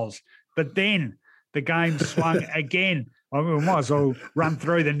 12 goals. But then the game swung again. I mean, we might as well run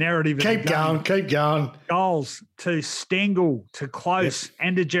through the narrative. Keep going. Goals to Stengel, to Close,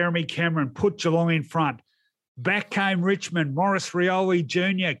 and to Jeremy Cameron, put Geelong in front. Back came Richmond. Morris Rioli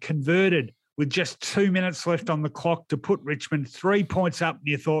Jr. converted with just 2 minutes left on the clock to put Richmond 3 points up. And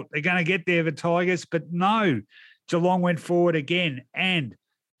you thought they're going to get there, the Tigers, but no. Geelong went forward again, and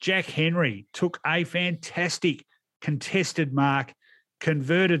Jack Henry took a fantastic contested mark,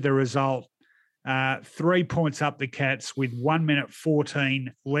 converted the result. 3 points up the Cats with 1 minute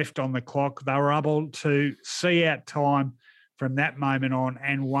 14 left on the clock. They were able to see out time from that moment on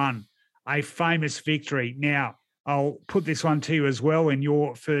and won a famous victory. Now, I'll put this one to you as well in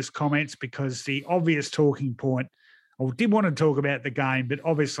your first comments, because the obvious talking point, I did want to talk about the game, but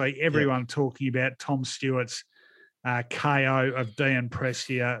obviously everyone talking about Tom Stewart's KO of Dean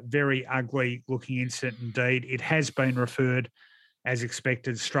Prestia. Very ugly looking incident indeed. It has been referred, as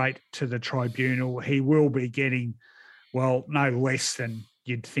expected, straight to the tribunal. He will be getting, well, no less than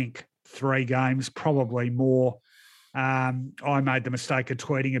you'd think 3 games, probably more. I made the mistake of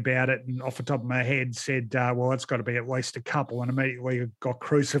tweeting about it and off the top of my head said, well, it's got to be at least a couple, and immediately got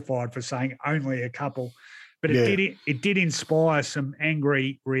crucified for saying only a couple. But it did inspire some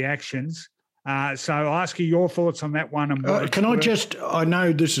angry reactions. So I'll ask you your thoughts on that one. And I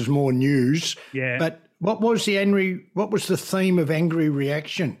know this is more news, but what was the theme of angry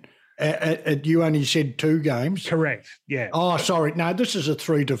reaction? You only said 2 games. Correct, yeah. Oh, sorry. No, this is a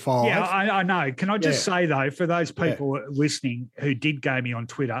 3 to 5. Yeah, I know. Can I just say, though, for those people listening who did go me on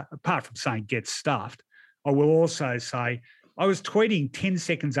Twitter, apart from saying get stuffed, I will also say I was tweeting 10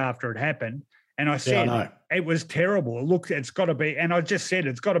 seconds after it happened, and I said it was terrible. Look, it's got to be, and I just said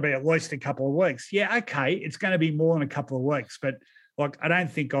it's got to be at least a couple of weeks. Yeah, okay, it's going to be more than a couple of weeks, but like I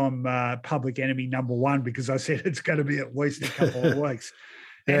don't think I'm public enemy number 1 because I said it's going to be at least a couple of weeks.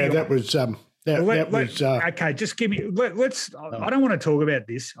 Anyway, that was okay. Just give me. Let's. I don't want to talk about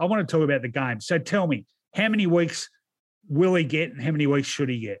this. I want to talk about the game. So tell me, how many weeks will he get, and how many weeks should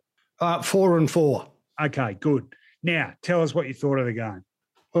he get? 4 and 4. Okay, good. Now tell us what you thought of the game.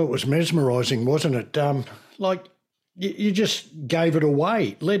 Well, it was mesmerising, wasn't it? Like you just gave it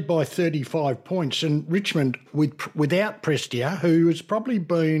away, led by 35 points, and Richmond without Prestia, who has probably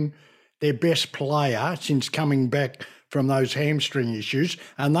been their best player since coming back from those hamstring issues,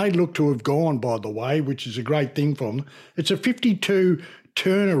 and they look to have gone, by the way, which is a great thing for them. It's a 52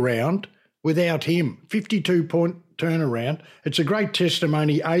 turnaround without him, 52-point turnaround. It's a great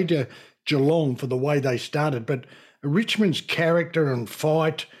testimony, to Geelong for the way they started, but Richmond's character and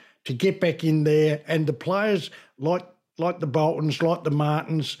fight to get back in there, and the players like the Boltons, like the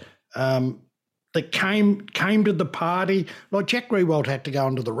Martins, that came to the party. Like Jack Riewoldt had to go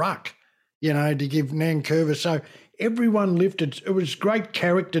into the ruck, to give Nankervis. So everyone lifted. It was great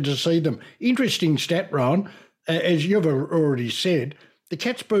character to see them. Interesting stat, Ron, as you've already said, the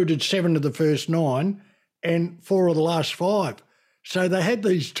Cats booted 7 of the first 9 and 4 of the last 5. So they had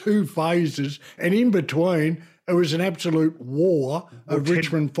these 2 phases, and in between, it was an absolute war of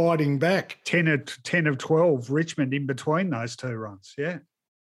Richmond fighting back. 10 of 12 Richmond in between those 2 runs, yeah.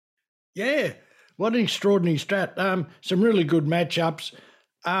 Yeah, what an extraordinary stat. Some really good matchups.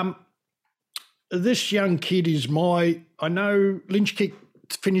 This young kid is I know Lynch kick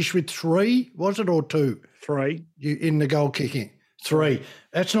finished with 3, was it, or 2? 3. In the goal kicking. 3.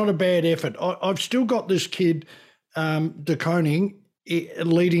 That's not a bad effort. I've still got this kid, De Koning,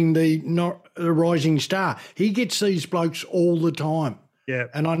 leading the Rising Star. He gets these blokes all the time. Yeah.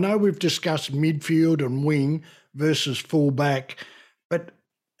 And I know we've discussed midfield and wing versus fullback, but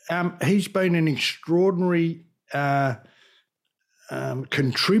he's been an extraordinary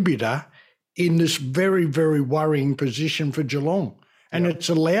contributor in this very, very worrying position for Geelong. And it's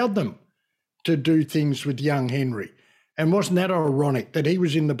allowed them to do things with young Henry. And wasn't that ironic that he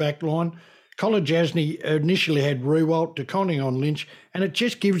was in the back line? Kolodjasny initially had Riewoldt, De Koning on Lynch, and it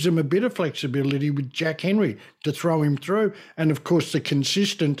just gives them a bit of flexibility with Jack Henry to throw him through. And, of course, the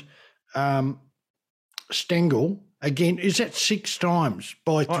consistent Stengel, again, is that 6 times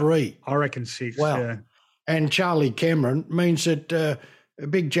by 3? I reckon 6, wow. Yeah. And Charlie Cameron means that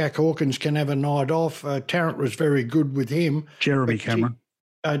big Jack Hawkins can have a night off. Tarrant was very good with him. Jeremy Cameron.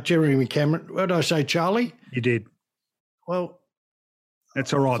 Jeremy Cameron. What did I say, Charlie? You did. Well,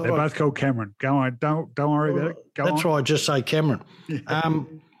 that's all right. They're both called Cameron. Go on. Don't worry about it. That's why I just say Cameron.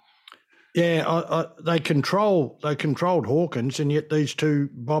 They controlled Hawkins, and yet these 2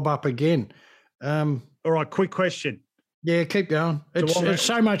 bob up again. All right, quick question. Yeah, keep going. It's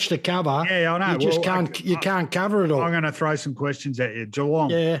so much to cover. Yeah, I know. You just can't cover it all. I'm going to throw some questions at you. Geelong,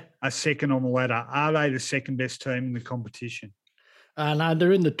 Yeah. are second on the ladder. Are they the second best team in the competition? No,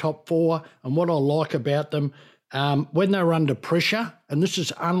 they're in the top 4. And what I like about them, when they're under pressure, and this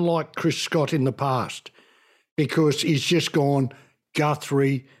is unlike Chris Scott in the past, because he's just gone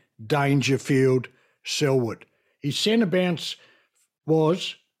Guthrie, Dangerfield, Selwood. His centre bounce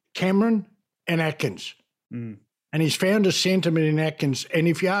was Cameron and Atkins. Mm. And he's found a sentiment in Atkins. And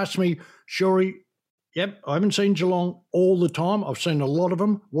if you ask me, Shuri, yep, I haven't seen Geelong all the time. I've seen a lot of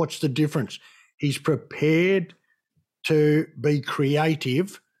them. What's the difference? He's prepared to be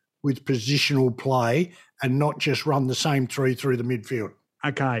creative with positional play and not just run the same 3 through the midfield.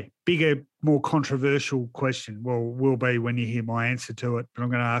 Okay, bigger, more controversial question. Well, will be when you hear my answer to it, but I'm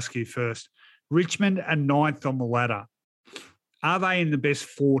going to ask you first. Richmond are 9th on the ladder. Are they in the best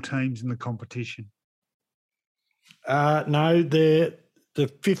 4 teams in the competition? No, they're the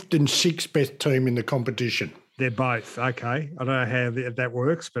 5th and 6th best team in the competition. They're both. Okay. I don't know how that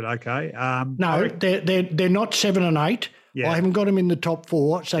works, but okay. No, they're not 7 and 8. Yeah. I haven't got them in the top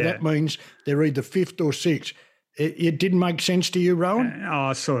 4, so that means they're either 5th or 6th. It didn't make sense to you,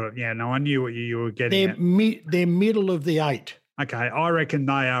 Rowan? Sort of. Yeah, no, I knew what you were getting at. They're middle of the 8. Okay, I reckon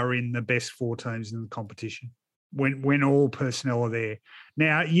they are in the best 4 teams in the competition when all personnel are there.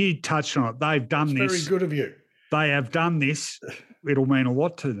 Now, you touched on it. They've done this. Very good of you. They have done this. It'll mean a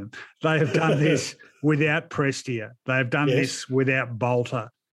lot to them. They have done this without Prestia. They have done this without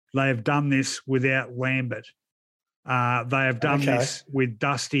Bolter. They have done this without Lambert. They have done this with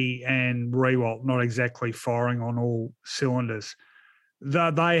Dusty and Rewalt, not exactly firing on all cylinders.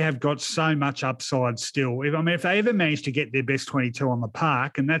 They have got so much upside still. If they ever manage to get their best 22 on the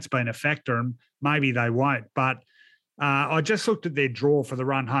park, and that's been a factor, and maybe they won't, but I just looked at their draw for the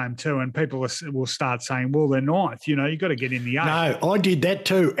run home too, and people will start saying, well, they're 9th. You've got to get in the 8. No, I did that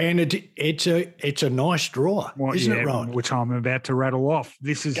too, and it's a nice draw, isn't it, Ron? Which I'm about to rattle off.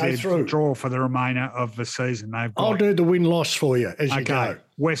 This is their draw for the remainder of the season. I'll do the win-loss for you as you go.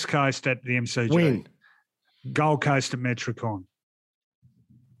 West Coast at the MCG. Win. Gold Coast at Metricon.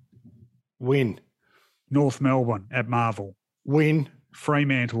 Win. North Melbourne at Marvel. Win.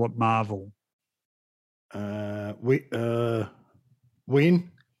 Fremantle at Marvel.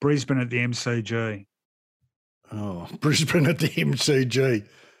 Win. Brisbane at the MCG. Oh, Brisbane at the MCG.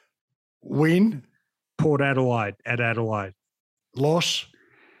 Win. Port Adelaide at Adelaide. Loss.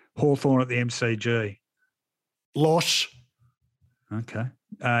 Hawthorn at the MCG. Loss. Okay.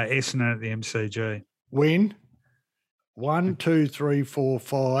 Essendon at the MCG. Win. 1, 2, 3, 4,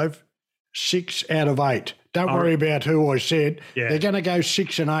 5, 6 out of 8. Don't worry about who I said. Yeah. They're going to go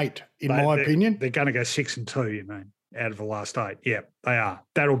 6 and 8, in my opinion. They're going to go 6 and 2, you mean, out of the last 8. Yeah, they are.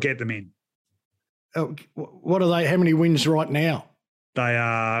 That'll get them in. What are they? How many wins right now? They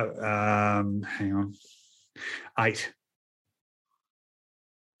are, 8.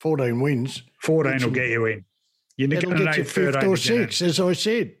 14 wins. 14 will get you in. It'll get you 5th or 6th, as I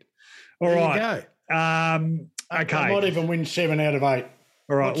said. All right. There you go. Okay. They might even win 7 out of 8.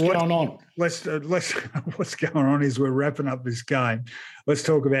 All right. What's going on? Let's what's going on is we're wrapping up this game. Let's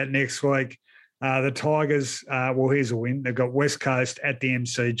talk about next week. The Tigers, here's a win. They've got West Coast at the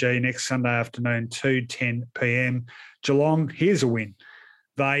MCG next Sunday afternoon, 2:10 p.m. Geelong, here's a win.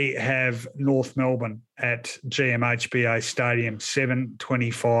 They have North Melbourne at GMHBA Stadium,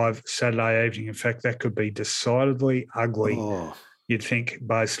 7:25 Saturday evening. In fact, that could be decidedly ugly, you'd think,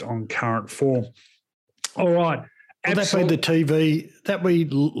 based on current form. All right. Will that be the TV? That be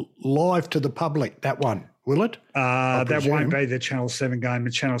live to the public, that one, will it? That won't be the Channel 7 game. The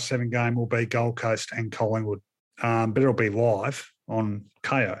Channel 7 game will be Gold Coast and Collingwood, but it'll be live on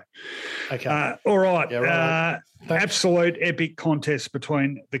KO. Okay. All right. Yeah, right. Absolute epic contest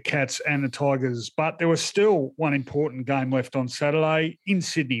between the Cats and the Tigers, but there was still one important game left on Saturday in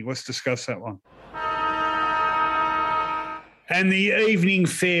Sydney. Let's discuss that one. And the evening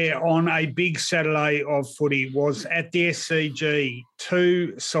fare on a big Saturday of footy was at the SCG.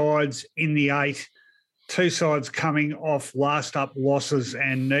 2 sides in the 8, 2 sides coming off last up losses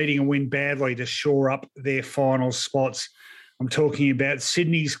and needing a win badly to shore up their final spots. I'm talking about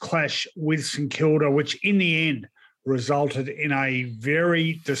Sydney's clash with St Kilda, which in the end resulted in a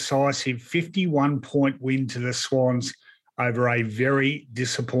very decisive 51-point win to the Swans over a very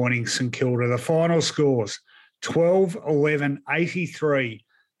disappointing St Kilda. The final scores: 12-11-83,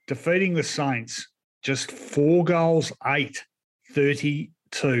 defeating the Saints, just 4 goals,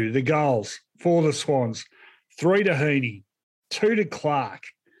 8-32. The goals for the Swans: 3 to Heaney, 2 to Clark,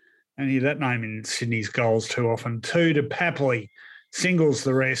 and hear that name in Sydney's goals too often, 2 to Papley, singles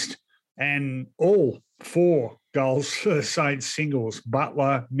the rest, and all 4 goals for the Saints singles,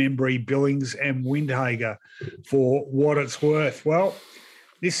 Butler, Membry, Billings and Windhager, for what it's worth. Well,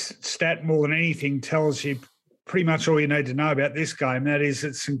 this stat more than anything tells you pretty much all you need to know about this game. That is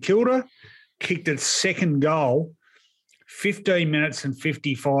that St Kilda kicked its second goal 15 minutes and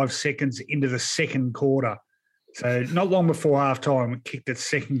 55 seconds into the second quarter. So not long before halftime, it kicked its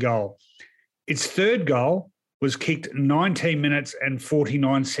second goal. Its third goal was kicked 19 minutes and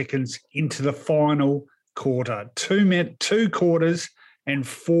 49 seconds into the final quarter. 2 quarters and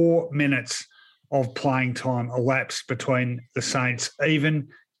 4 minutes of playing time elapsed between the Saints, even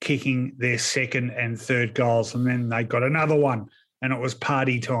kicking their second and third goals. And then they got another one, and it was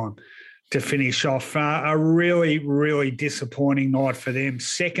party time to finish off. A really, really disappointing night for them.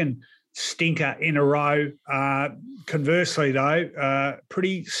 Second stinker in a row. Conversely, though,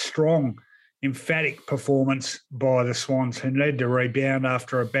 pretty strong, emphatic performance by the Swans, who needed to rebound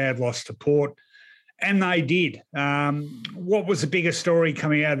after a bad loss to Port. And they did. What was the biggest story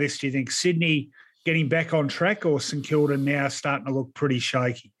coming out of this, do you think? Sydney getting back on track, or St Kilda now starting to look pretty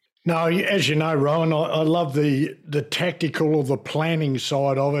shaky? No, as you know, Rowan, I love the tactical or the planning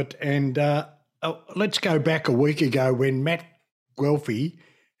side of it. And let's go back a week ago when Matt Guelphy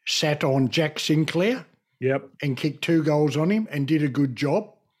sat on Jack Sinclair and kicked 2 goals on him and did a good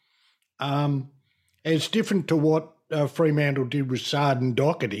job. It's different to what Fremantle did with Sard and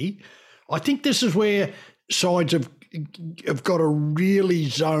Doherty. I think this is where sides have got to really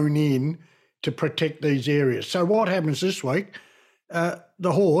zone in to protect these areas. So what happens this week?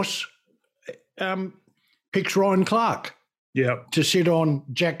 The Horse picks Ryan Clark to sit on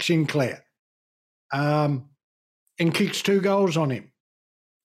Jack Sinclair and kicks 2 goals on him.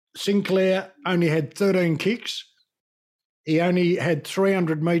 Sinclair only had 13 kicks. He only had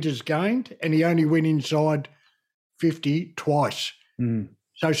 300 metres gained, and he only went inside 50 twice.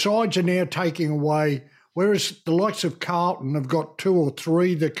 So sides are now taking away, whereas the likes of Carlton have got 2 or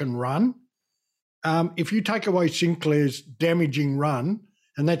 3 that can run. If you take away Sinclair's damaging run,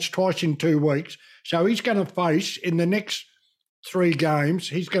 and that's twice in 2 weeks, so he's going to face, in the next 3 games,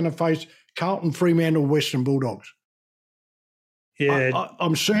 he's going to face Carlton, Fremantle, Western Bulldogs. Yeah,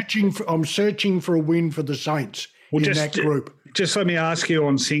 I'm searching for a win for the Saints in that group. Just let me ask you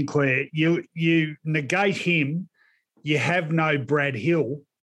on Sinclair. You negate him, you have no Brad Hill,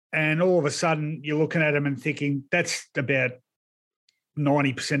 and all of a sudden you're looking at him and thinking that's about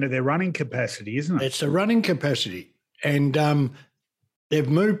 90% of their running capacity, isn't it? It's the running capacity. And they've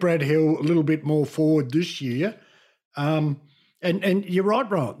moved Brad Hill a little bit more forward this year. And you're right,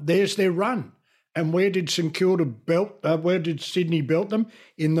 Ron, there's their run. And where did St Kilda where did Sydney belt them?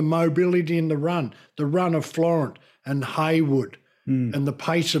 In the mobility in the run of Florent and Haywood and the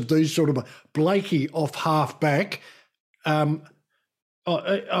pace of these sort of Blakey off half back. Hang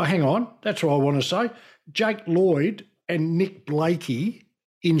on, that's what I want to say. Jake Lloyd and Nick Blakey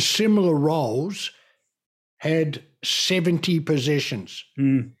in similar roles had 70 possessions.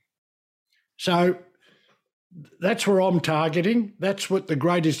 So that's where I'm targeting. That's what the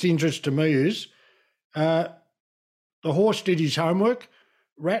greatest interest to me is. The Horse did his homework.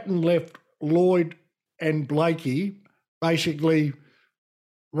 Ratton left Lloyd and Blakey basically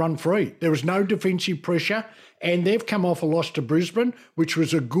run free. There was no defensive pressure, and they've come off a loss to Brisbane, which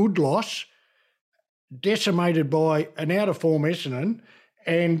was a good loss, decimated by an out-of-form Essendon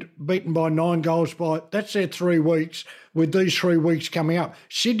and beaten by 9 goals that's their 3 weeks, with these 3 weeks coming up.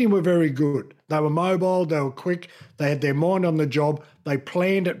 Sydney were very good. They were mobile, they were quick, they had their mind on the job, they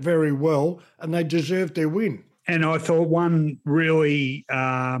planned it very well, and they deserved their win. And I thought one really,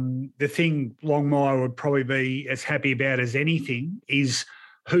 the thing Longmire would probably be as happy about as anything is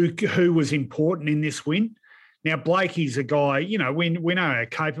who was important in this win. Now, Blakey's a guy, we know how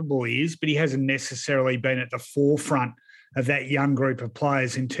capable he is, but he hasn't necessarily been at the forefront of that young group of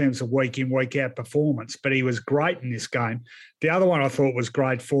players in terms of week in, week out performance, but he was great in this game. The other one I thought was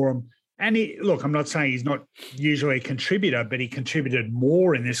great for him. And I'm not saying he's not usually a contributor, but he contributed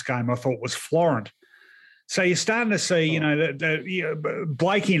more in this game, I thought, was Florent. So you're starting to see,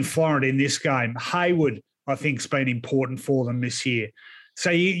 Blakey and Florent in this game. Haywood, I think, has been important for them this year. So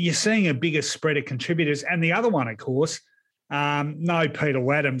you're seeing a bigger spread of contributors. And the other one, of course, no Peter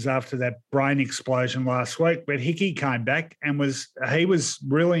Laddams after that brain explosion last week, but Hickey came back and he was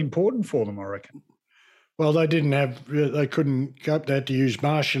really important for them, I reckon. Well, they couldn't cope. They had to use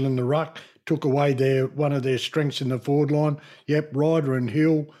Marshall in the ruck, took away one of their strengths in the forward line. Yep, Ryder and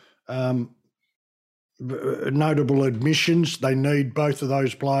Hill, notable admissions. They need both of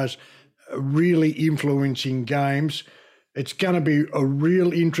those players really influencing games. It's going to be a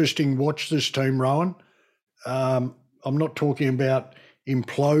real interesting watch, this team, Rowan. I'm not talking about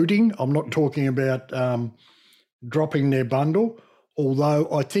imploding. I'm not talking about dropping their bundle,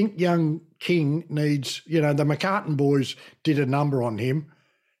 although I think young King needs, the McCartan boys did a number on him,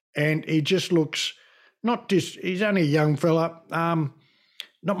 and he just looks he's only a young fella,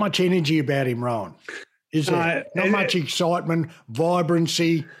 not much energy about him, Rowan, is there? Not much excitement,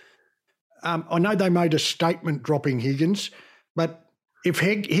 vibrancy. I know they made a statement dropping Higgins, but if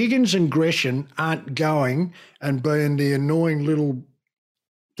Higgins and Gresham aren't going and being the annoying little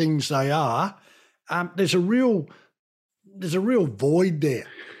things they are, there's a real void there.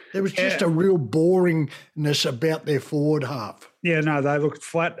 There was just a real boringness about their forward half. Yeah, no, they looked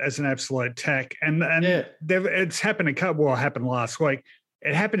flat as an absolute tack. And it's happened it happened last week.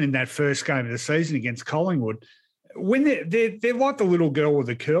 It happened in that first game of the season against Collingwood. When they're like the little girl with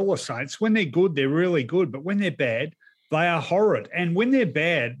the curler Saints. When they're good, they're really good. But when they're bad, they are horrid. And when they're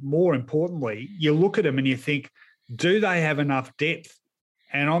bad, more importantly, you look at them and you think, do they have enough depth?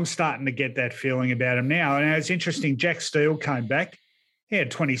 And I'm starting to get that feeling about him now. And it's interesting, Jack Steele came back. He had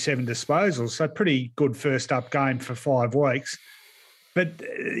 27 disposals, so pretty good first-up game for 5 weeks. But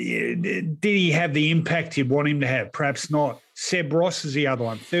did he have the impact you'd want him to have? Perhaps not. Seb Ross is the other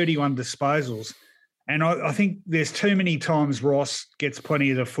one, 31 disposals. And I think there's too many times Ross gets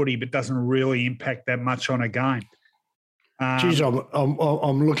plenty of the footy but doesn't really impact that much on a game.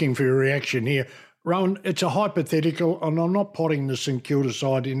 I'm looking for your reaction here. Rowan, it's a hypothetical, and I'm not potting the St Kilda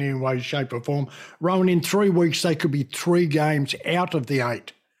side in any way, shape or form. Rowan, in 3 weeks, they could be 3 games out of the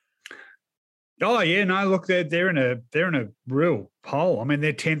 8. Oh, yeah, no, look, they're in a real hole. I mean,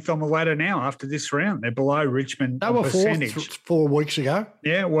 they're 10th on the ladder now after this round. They're below Richmond. They were percentage. 4 weeks ago.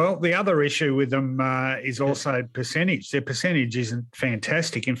 Yeah, well, the other issue with them is also percentage. Their percentage isn't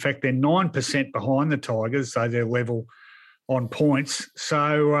fantastic. In fact, they're 9% behind the Tigers, so they're level on points.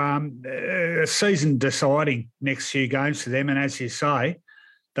 So a season deciding next few games for them. And as you say,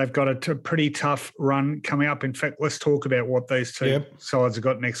 they've got a pretty tough run coming up. In fact, let's talk about what these two sides have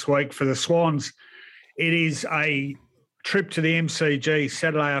got next week. For the Swans, it is a trip to the MCG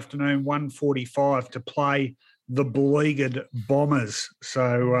Saturday afternoon, 1:45, to play the beleaguered Bombers.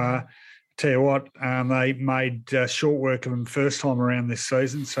 So tell you what, they made short work of them first time around this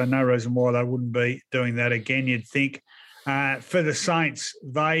season, so no reason why they wouldn't be doing that again, you'd think. For the Saints,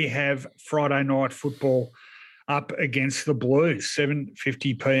 they have Friday night football up against the Blues,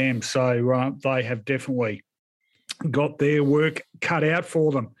 7:50 p.m. So they have definitely got their work cut out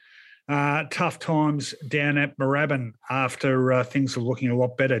for them. Tough times down at Moorabbin after things were looking a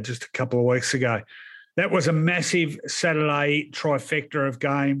lot better just a couple of weeks ago. That was a massive Saturday trifecta of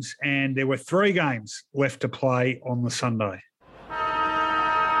games, and there were 3 games left to play on the Sunday.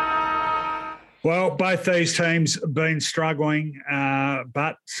 Well, both these teams have been struggling,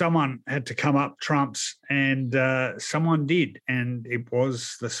 but someone had to come up trumps, and someone did, and it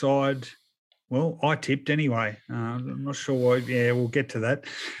was the side, well, I tipped anyway. I'm not sure why. Yeah, we'll get to that.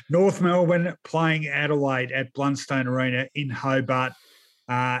 North Melbourne playing Adelaide at Blundstone Arena in Hobart,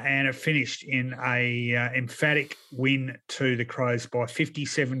 and it finished in a emphatic win to the Crows by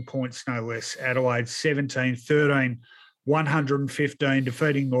 57 points, no less. Adelaide 17-13, 115,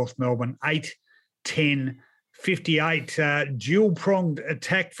 defeating North Melbourne 8-10-58. Dual-pronged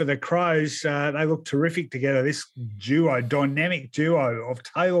attack for the Crows. They look terrific together. This dynamic duo of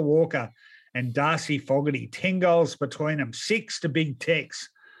Taylor Walker and Darcy Fogarty. 10 goals between them, 6 to Big Tex,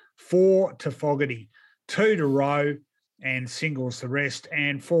 4 to Fogarty, 2 to Rowe, and singles the rest.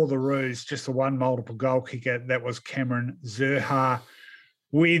 And for the Roos, just the one multiple goal kicker, that was Cameron Zerha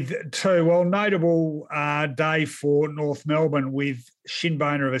with 2. Well, notable day for North Melbourne with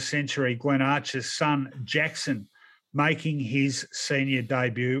shinboner of a century, Glenn Archer's son, Jackson, making his senior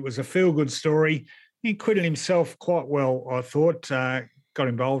debut. It was a feel-good story. He acquitted himself quite well, I thought. Got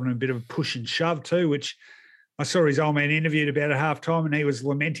involved in a bit of a push and shove too, which I saw his old man interviewed about at halftime, and he was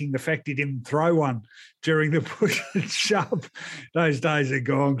lamenting the fact he didn't throw one during the push and shove. Those days are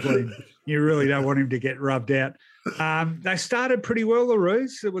gone, Glenn. You really don't want him to get rubbed out. They started pretty well, the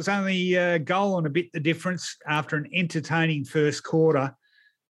Roos. It was only a goal and a bit the difference after an entertaining first quarter.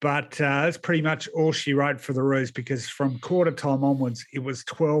 But that's pretty much all she wrote for the Roos, because from quarter time onwards, it was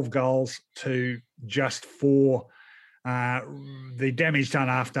 12 goals to just 4. The damage done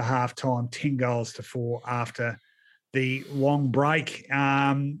after half-time, 10 goals to 4 after the long break.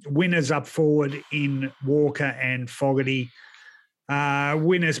 Winners up forward in Walker and Fogarty.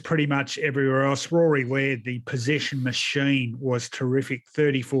 Winners pretty much everywhere else. Rory Laird, the possession machine, was terrific.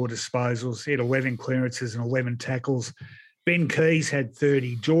 34 disposals. He had 11 clearances and 11 tackles. Ben Keys had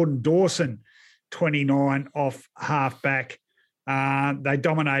 30. Jordan Dawson, 29 off half-back. They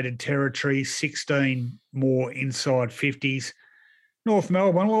dominated territory, 16 more inside 50s. North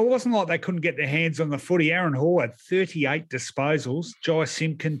Melbourne, well, it wasn't like they couldn't get their hands on the footy. Aaron Hall had 38 disposals. Jai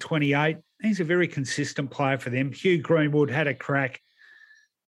Simpkin, 28. He's a very consistent player for them. Hugh Greenwood had a crack.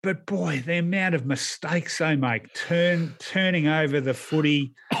 But, boy, the amount of mistakes they make, turning over the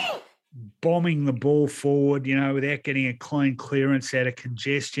footy, bombing the ball forward, without getting a clean clearance out of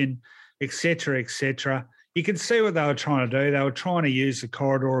congestion, et cetera, et cetera. You can see what they were trying to do. They were trying to use the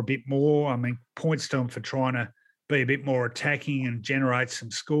corridor a bit more. I mean, points to them for trying to be a bit more attacking and generate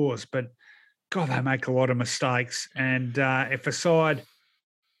some scores. But, God, they make a lot of mistakes. And if a side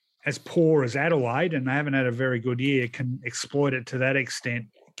as poor as Adelaide, and they haven't had a very good year, can exploit it to that extent,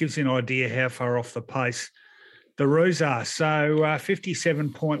 it gives you an idea how far off the pace the Roos are. So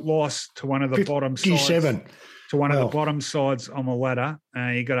 57-point loss to one of the bottom sides. To one of the bottom sides on the ladder.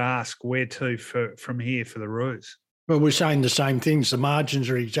 You got to ask where to from here for the Roos. Well, we're saying the same things. The margins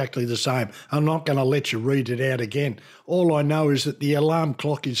are exactly the same. I'm not going to let you read it out again. All I know is that the alarm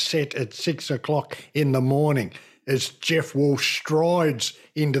clock is set at 6 o'clock in the morning as Jeff Walsh strides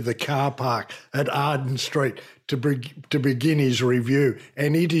into the car park at Arden Street to begin his review.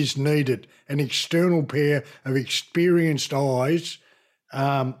 And it is needed. An external pair of experienced eyes,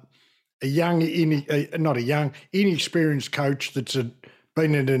 inexperienced coach that's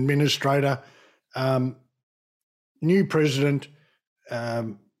been an administrator, new president,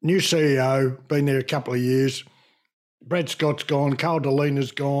 new CEO, been there a couple of years. Brad Scott's gone, Carl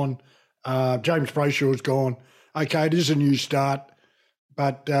Delina's gone, James Brayshaw's gone. Okay, it is a new start,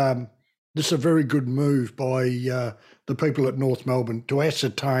 but this is a very good move by the people at North Melbourne to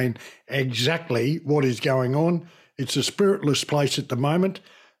ascertain exactly what is going on. It's a spiritless place at the moment,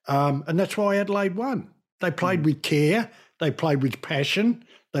 and that's why Adelaide won. They played with care, they played with passion,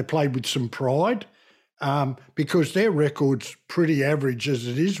 they played with some pride, because their record's pretty average as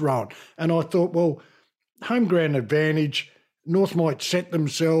it is, Rowan. And I thought, well, home ground advantage, North might set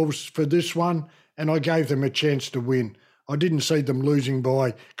themselves for this one, and I gave them a chance to win. I didn't see them losing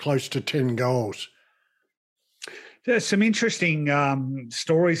by close to 10 goals. There's some interesting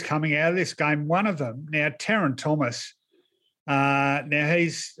stories coming out of this game. One of them, now, Taron Thomas, now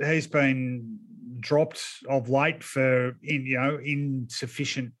he's been dropped of late for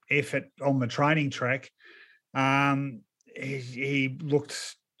insufficient effort on the training track. He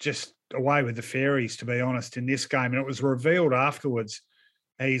looked just away with the fairies, to be honest, in this game, and it was revealed afterwards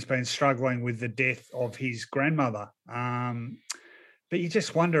he's been struggling with the death of his grandmother. But you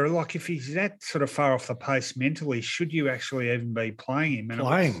just wonder, like, if he's that sort of far off the pace mentally, should you actually even be playing him?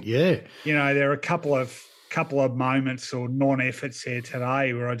 And yeah. There are a couple of moments or non-efforts here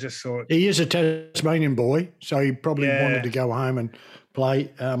today where I just thought... He is a Tasmanian boy, so he probably wanted to go home and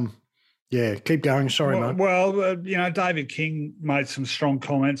play. Keep going. Sorry, mate. Well, David King made some strong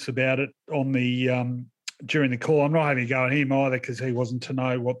comments about it on the during the call. I'm not having a go at him either because he wasn't to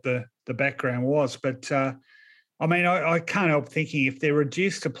know what the background was. But, I can't help thinking if they're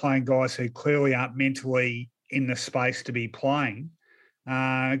reduced to playing guys who clearly aren't mentally in the space to be playing,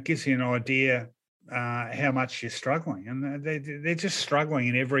 it gives you an idea how much you're struggling. And they're just struggling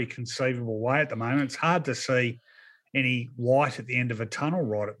in every conceivable way at the moment. It's hard to see any light at the end of a tunnel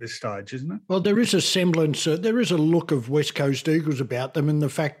right at this stage, isn't it? Well, there is a semblance, there is a look of West Coast Eagles about them, and the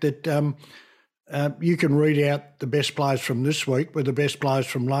fact that you can read out the best players from this week with the best players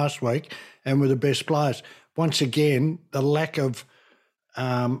from last week and with the best players. Once again, the lack of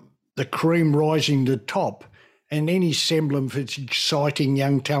the cream rising to the top and any semblance of exciting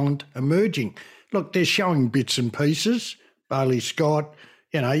young talent emerging. Look, they're showing bits and pieces. Bailey Scott,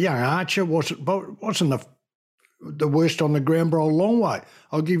 young Archer wasn't the worst on the ground by a long way.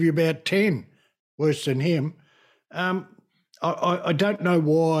 I'll give you about 10 worse than him. I don't know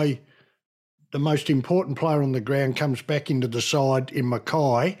why the most important player on the ground comes back into the side in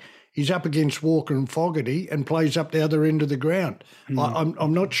Mackay. He's up against Walker and Fogarty and plays up the other end of the ground.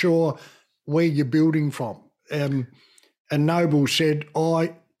 I'm not sure where you're building from. And Noble said,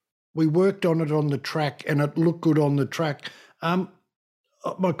 we worked on it on the track and it looked good on the track.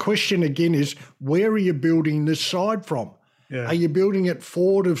 My question again is, where are you building this side from? Yeah. Are you building it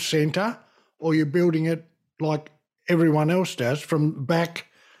forward of centre, or are you building it like everyone else does from back,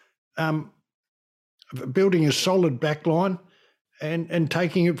 building a solid back line and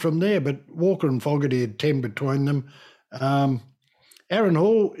taking it from there? But Walker and Fogarty had 10 between them. Aaron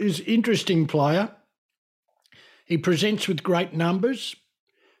Hall is an interesting player. He presents with great numbers,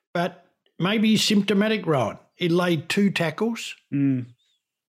 but maybe he's symptomatic, Rowan. He laid 2 tackles.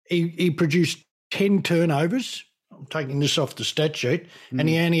 He produced 10 turnovers. I'm taking this off the stat sheet, and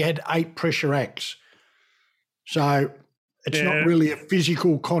he only had 8 pressure acts. So it's not really a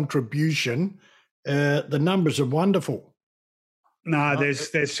physical contribution. The numbers are wonderful. No,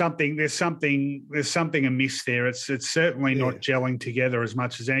 there's something amiss there. It's certainly not gelling together as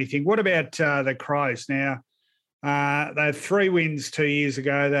much as anything. What about the Crows now? They had 3 wins 2 years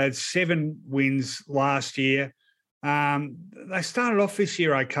ago. They had 7 wins last year. They started off this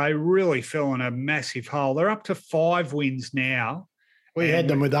year okay, really fell in a massive hole. They're up to 5 wins now. We had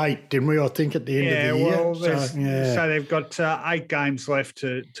them with 8, didn't we? I think at the end of the year. So they've got 8 games left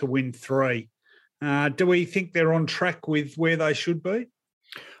to win 3. Do we think they're on track with where they should be?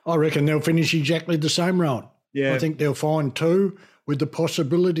 I reckon they'll finish exactly the same run. Yeah. I think they'll find 2 with the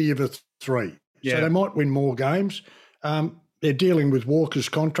possibility of a 3. Yeah. So they might win more games. They're dealing with Walker's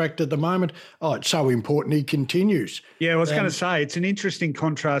contract at the moment. Oh, it's so important he continues. Yeah, I was going to say, it's an interesting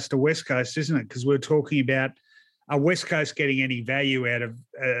contrast to West Coast, isn't it? Because we're talking about West Coast getting any value out of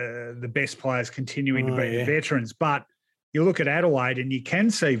the best players continuing to be the veterans. But you look at Adelaide and you can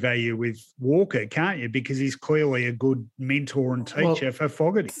see value with Walker, can't you? Because he's clearly a good mentor and teacher for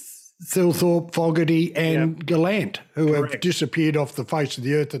Fogarty. Thilthorpe, Fogarty and Gallant, who have disappeared off the face of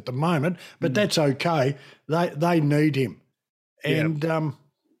the earth at the moment, but that's okay. They need him. And,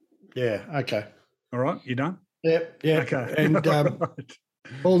 okay. All right, you done? Yep. Okay. And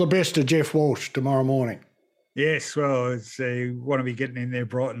all the best to Jeff Walsh tomorrow morning. Yes, well, want to be getting in there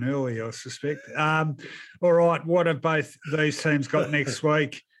bright and early, I suspect. All right, what have both these teams got next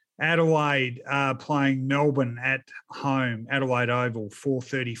week? Adelaide playing Melbourne at home, Adelaide Oval,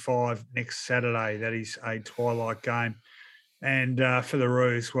 4:35 next Saturday. That is a twilight game. And for the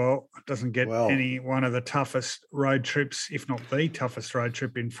Roos, well, it doesn't get any one of the toughest road trips, if not the toughest road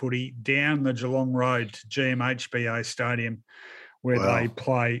trip in footy, down the Geelong Road to GMHBA Stadium, where they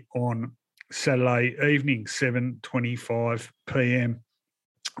play on Saturday evening, 7:25 p.m.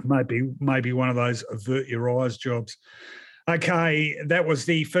 Maybe one of those avert your eyes jobs. Okay, that was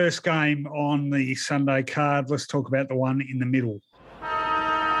the first game on the Sunday card. Let's talk about the one in the middle.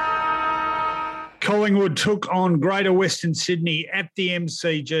 Collingwood took on Greater Western Sydney at the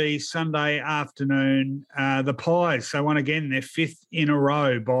MCG Sunday afternoon. The Pies, they won again their 5th in a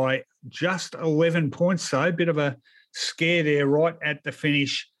row by just 11 points, though. A bit of a scare there right at the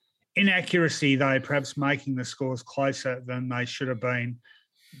finish. Inaccuracy, though, perhaps making the scores closer than they should have been.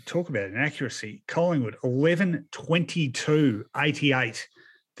 Talk about inaccuracy. Collingwood, 11-22-88,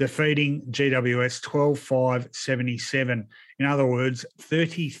 defeating GWS 12-5-77. In other words,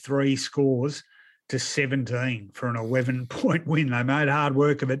 33 scores to 17 for an 11-point win. They made hard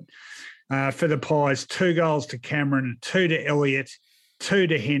work of it. For the Pies, 2 goals to Cameron, 2 to Elliott, 2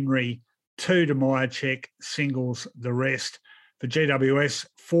 to Henry, 2 to Myercheck, singles the rest. For GWS,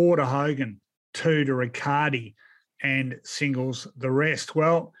 4 to Hogan, 2 to Riccardi, and singles the rest.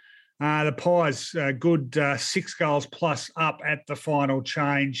 Well, the Pies, good 6 goals plus up at the final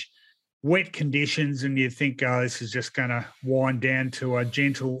change. Wet conditions, and you think, this is just going to wind down to a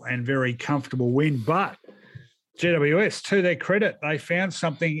gentle and very comfortable win. But GWS, to their credit, they found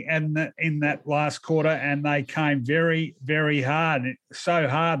something in that last quarter, and they came very, very hard. So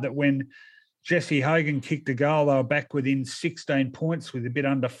hard that when Jesse Hogan kicked a goal, they were back within 16 points with a bit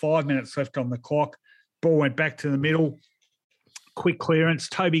under 5 minutes left on the clock. Ball went back to the middle. Quick clearance.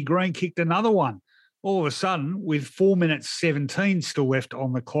 Toby Green kicked another one. All of a sudden, with 4 minutes 17 still left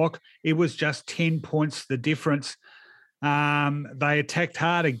on the clock, it was just 10 points the difference. They attacked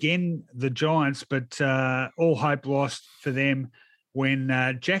hard again, the Giants, but all hope lost for them when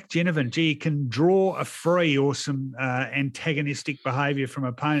Jack Ginnivan, can draw a free or some antagonistic behaviour from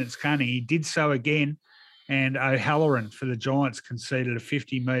opponents, can't he? He did so again, and O'Halloran for the Giants conceded a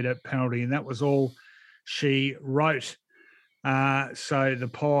 50-metre penalty, and that was all she wrote. So the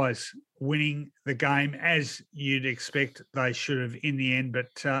Pies winning the game as you'd expect they should have in the end,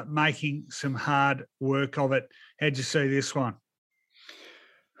 but making some hard work of it. How'd you see this one?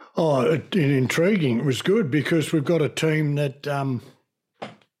 Oh, intriguing. It was good because we've got a team that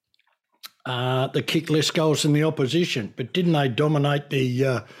kicked less goals than the opposition, but didn't they dominate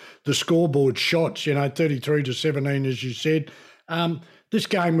the scoreboard shots, 33-17, as you said. This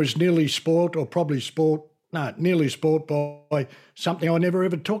game was nearly spoilt by something I never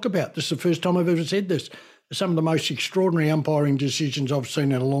ever talk about. This is the first time I've ever said this. Some of the most extraordinary umpiring decisions I've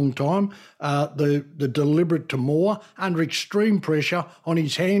seen in a long time. The deliberate Tamor under extreme pressure on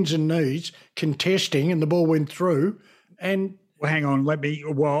his hands and knees, contesting, and the ball went through. And well, hang on,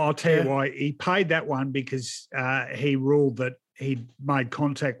 I'll tell you why. He paid that one because he ruled that he made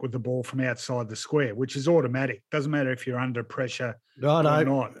contact with the ball from outside the square, which is automatic. Doesn't matter if you're under pressure or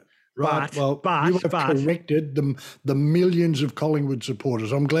not. Right. You have corrected the millions of Collingwood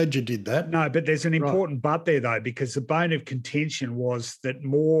supporters. I'm glad you did that. No, but there's an important but there, though, because the bone of contention was that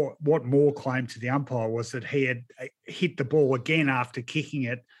what Moore claimed to the umpire was that he had hit the ball again after kicking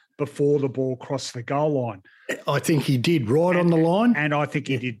it before the ball crossed the goal line. I think he did on the line. And I think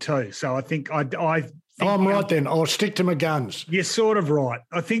he did too. So I think I'm right then. I'll stick to my guns. You're sort of right.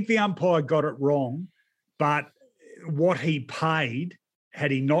 I think the umpire got it wrong, but what he paid, had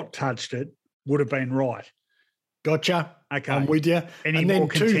he not touched it, would have been right. Gotcha. Okay. I'm with you. And then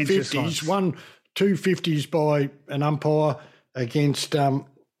 250s, 250s by an umpire against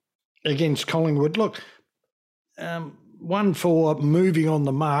Collingwood. Look, one for moving on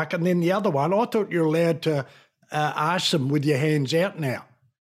the mark, and then the other one, I thought you're allowed to ask them with your hands out now.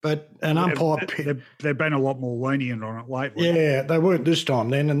 But an umpire... They've been a lot more lenient on it lately. Yeah, they weren't this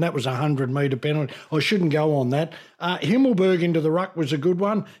time then, and that was a 100-metre penalty. I shouldn't go on that. Himmelberg into the ruck was a good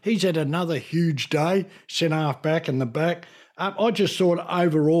one. He's had another huge day, centre-half back and the back. I just thought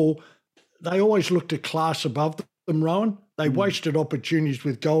overall they always looked a class above them, Rowan. They wasted opportunities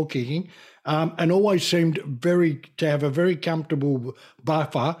with goal kicking and always seemed to have a very comfortable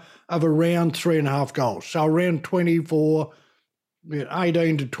buffer of around 3.5 goals. So around 24...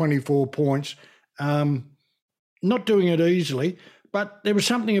 18 to 24 points, not doing it easily, but there was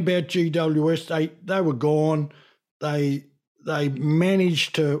something about GWS. They were gone. They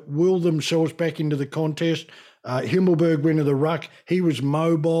managed to will themselves back into the contest. Himmelberg went to the ruck. He was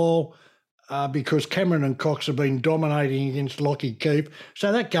mobile because Cameron and Cox have been dominating against Lockie Keefe.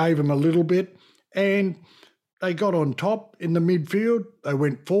 So that gave them a little bit. And they got on top in the midfield. They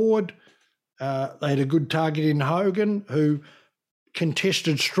went forward. They had a good target in Hogan, who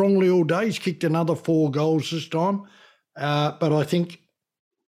contested strongly all day. He's kicked another 4 goals this time. But I think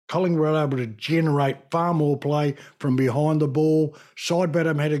Collingwood were able to generate far more play from behind the ball.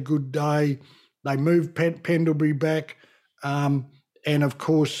 Sidebatum had a good day. They moved Pendlebury back. And, of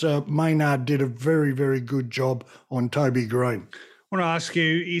course, Maynard did a very, very good job on Toby Green. I want to ask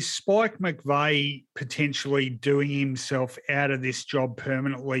you, is Spike McVeigh potentially doing himself out of this job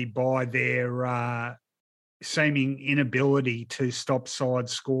permanently by their seeming inability to stop side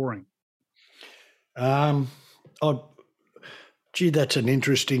scoring? That's an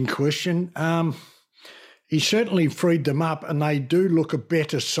interesting question. He certainly freed them up, and they do look a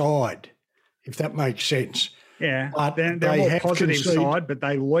better side, if that makes sense. Yeah, but they're more positive side, but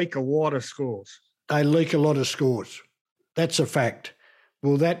they leak a lot of scores. They leak a lot of scores. That's a fact.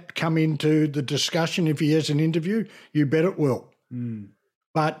 Will that come into the discussion if he has an interview? You bet it will.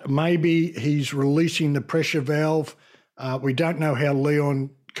 But maybe he's releasing the pressure valve. We don't know how Leon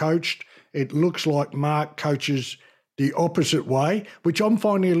coached. It looks like Mark coaches the opposite way, which I'm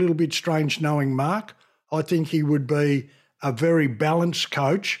finding a little bit strange knowing Mark. I think he would be a very balanced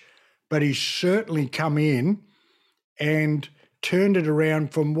coach, but he's certainly come in and turned it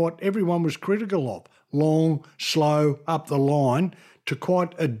around from what everyone was critical of, long, slow, up the line, to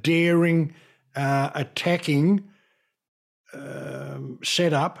quite a daring, attacking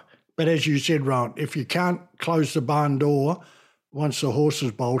setup. But as you said, Rowan, if you can't close the barn door once the horse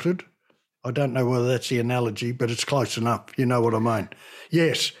is bolted, I don't know whether that's the analogy, but it's close enough. You know what I mean?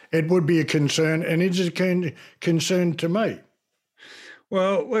 Yes, it would be a concern, and it's a concern to me.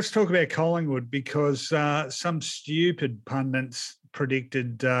 Well, let's talk about Collingwood, because some stupid pundits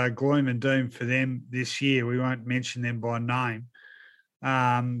predicted gloom and doom for them this year. We won't mention them by name.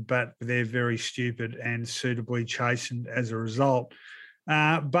 But they're very stupid and suitably chastened as a result.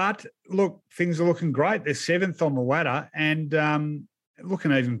 But look, things are looking great. They're 7th on the ladder and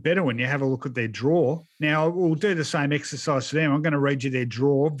looking even better when you have a look at their draw. Now, we'll do the same exercise for them. I'm going to read you their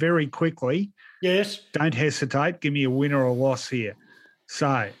draw very quickly. Yes. Don't hesitate. Give me a win or a loss here.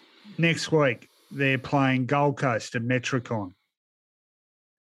 So, next week, they're playing Gold Coast at Metricon.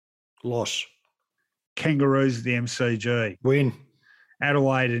 Loss. Kangaroos at the MCG. Win.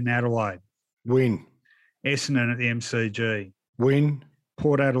 Adelaide in Adelaide. Win. Essendon at the MCG. Win.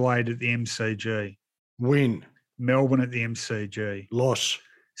 Port Adelaide at the MCG. Win. Melbourne at the MCG. Loss.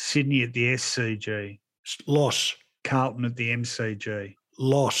 Sydney at the SCG. Loss. Carlton at the MCG.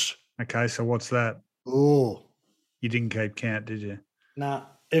 Loss. Okay, so what's that? Oh. You didn't keep count, did you? No.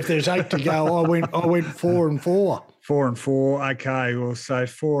 If there's 8 to go, I went 4 and 4. 4 and 4. Okay, well, so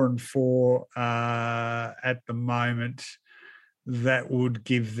 4 and 4 at the moment. That would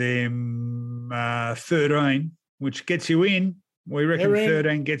give them 13, which gets you in. We reckon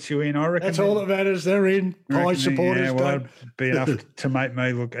 13 gets you in. I reckon that's all that matters. They're in. Pie supporters that'd be enough to make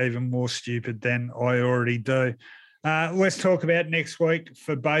me look even more stupid than I already do. Let's talk about next week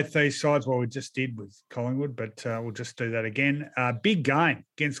for both these sides. Well, we just did with Collingwood, but we'll just do that again. Big game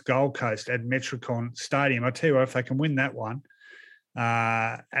against Gold Coast at Metricon Stadium. I tell you what, if they can win that one,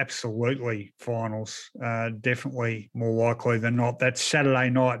 absolutely finals, definitely more likely than not. That's Saturday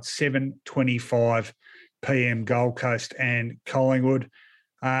night, 7:25 p.m. Gold Coast and Collingwood.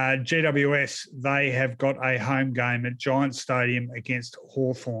 GWS, they have got a home game at Giant Stadium against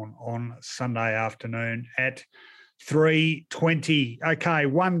Hawthorn on Sunday afternoon at 3:20. Okay,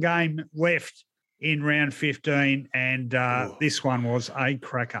 one game left in round 15, and this one was a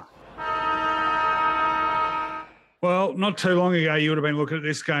cracker. Well, not too long ago, you would have been looking at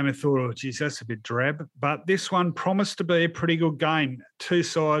this game and thought, oh, geez, that's a bit drab. But this one promised to be a pretty good game. Two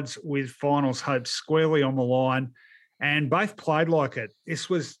sides with finals hopes squarely on the line, and both played like it. This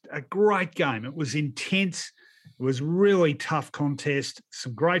was a great game. It was intense. It was really tough contest.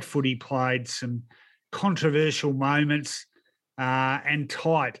 Some great footy played, some controversial moments, and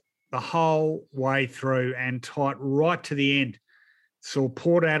tight the whole way through, and tight right to the end. Saw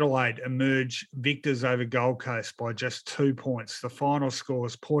Port Adelaide emerge victors over Gold Coast by just 2 points. The final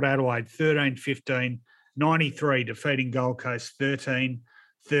scores, Port Adelaide 13-15, 93, defeating Gold Coast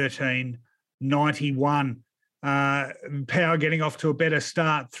 13-13, 91. Power getting off to a better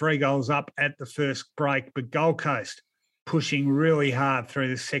start, 3 goals up at the first break, but Gold Coast pushing really hard through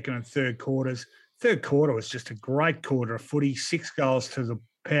the second and third quarters. Third quarter was just a great quarter of footy, 6 goals to the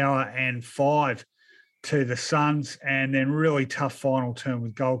Power and 5 to the Suns, and then really tough final term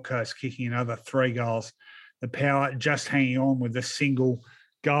with Gold Coast kicking another 3 goals. The Power just hanging on with a single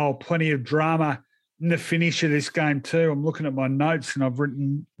goal. Plenty of drama in the finish of this game too. I'm looking at my notes, and I've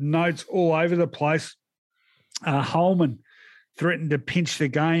written notes all over the place. Holman threatened to pinch the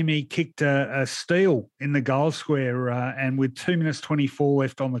game. He kicked a steal in the goal square, and with 2 minutes 24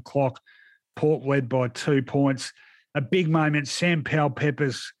 left on the clock, Port led by 2 points. A big moment, Sam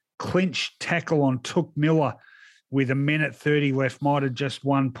Powell-Pepper's clinch tackle on Took Miller with a minute 30 left might have just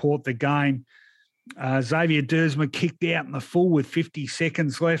won Port the game. Xavier Dersma kicked out in the full with 50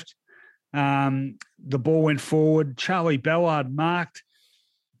 seconds left. The ball went forward. Charlie Ballard marked.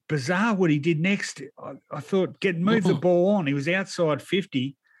 Bizarre what he did next. I thought, move the ball on. He was outside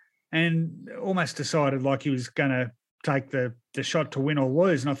 50 and almost decided like he was going to take the shot to win or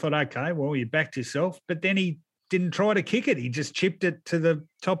lose. And I thought, okay, well, you backed yourself. But then he didn't try to kick it. He just chipped it to the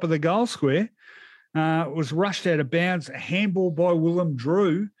top of the goal square. It was rushed out of bounds. A handball by Willem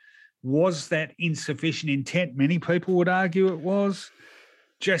Drew. Was that insufficient intent? Many people would argue it was.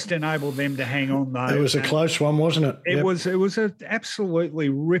 Just enabled them to hang on, though. It was a close one, wasn't it? It was an absolutely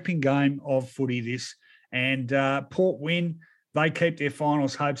ripping game of footy, this. And Port win. They keep their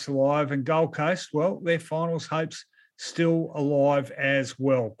finals hopes alive. And Gold Coast, well, their finals hopes still alive as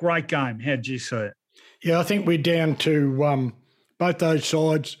well. Great game. How did you see it? Yeah, I think we're down to both those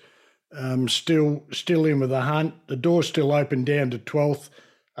sides still in with the hunt. The door's still open down to 12th.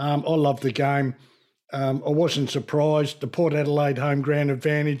 I love the game. I wasn't surprised. The Port Adelaide home ground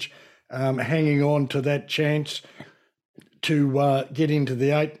advantage, hanging on to that chance to get into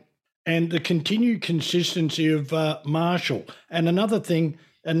the 8. And the continued consistency of Marshall. And another thing,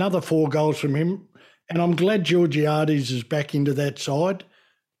 another 4 goals from him. And I'm glad Georgiades is back into that side,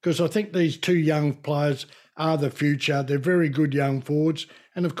 because I think these 2 young players are the future. They're very good young forwards.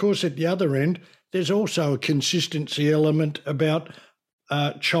 And, of course, at the other end, there's also a consistency element about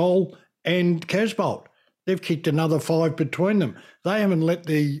Chol and Casbolt. They've kicked another 5 between them. They haven't let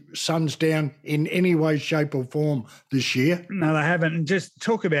the Suns down in any way, shape or form this year. No, they haven't. And just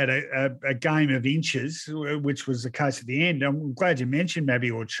talk about a game of inches, which was the case at the end. I'm glad you mentioned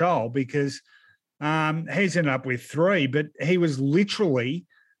Mabby or Chol, because he's ended up with 3, but he was literally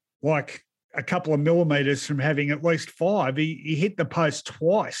like a couple of millimetres from having at least 5. He hit the post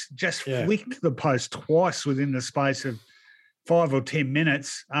twice, flicked the post twice within the space of 5 or 10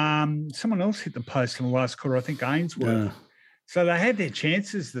 minutes. Someone else hit the post in the last quarter, I think Ainsworth. Yeah. So they had their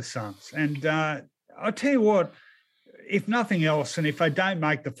chances, the Suns. And I'll tell you what, if nothing else, and if they don't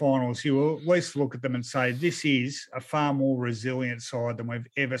make the finals, you will at least look at them and say, this is a far more resilient side than we've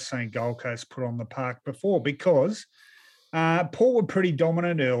ever seen Gold Coast put on the park before, because Port were pretty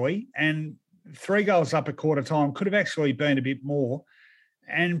dominant early, and 3 goals up at quarter time could have actually been a bit more.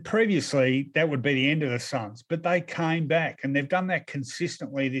 And previously, that would be the end of the Suns. But they came back, and they've done that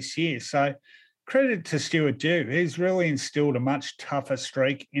consistently this year. So credit to Stuart Dew. He's really instilled a much tougher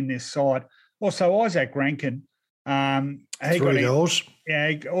streak in this side. Also, Isaac Rankin. 3 goals. Yeah,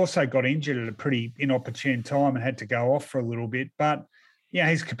 he also got injured at a pretty inopportune time and had to go off for a little bit. But, yeah,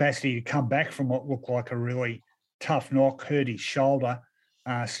 his capacity to come back from what looked like a really tough knock, hurt his shoulder,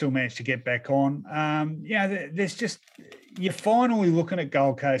 still managed to get back on. There's just, you're finally looking at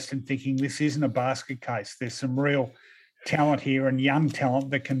Gold Coast and thinking this isn't a basket case. There's some real talent here and young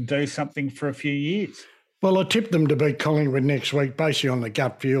talent that can do something for a few years. Well, I tipped them to beat Collingwood next week, basically on the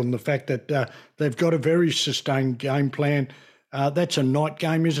gut feel and the fact that they've got a very sustained game plan. That's a night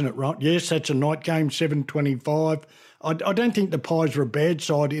game, isn't it, right? Yes, that's a night game, 7:25. I don't think the Pies are a bad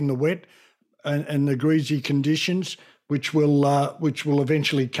side in the wet and the greasy conditions, which will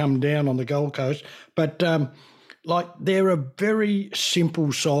eventually come down on the Gold Coast. But they're a very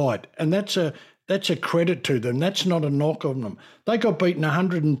simple side, and that's a credit to them. That's not a knock on them. They got beaten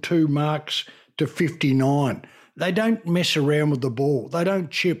 102 marks to 59. They don't mess around with the ball. They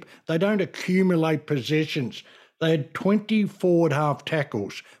don't chip. They don't accumulate possessions. They had 24 at half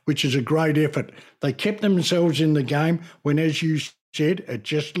tackles, which is a great effort. They kept themselves in the game when, as you said, it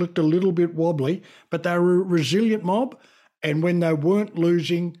just looked a little bit wobbly, but they were a resilient mob. And when they weren't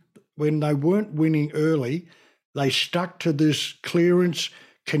losing, when they weren't winning early, they stuck to this clearance,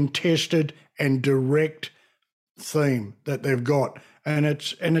 contested and direct theme that they've got. And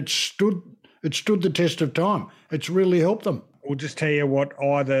it stood the test of time. It's really helped them. We'll just tell you what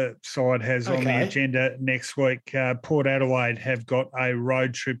either side has on the agenda next week. Port Adelaide have got a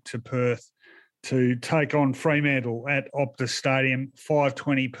road trip to Perth to take on Fremantle at Optus Stadium,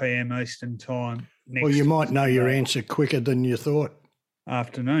 5:20 p.m. Eastern Time. Well, you might know your answer quicker than you thought.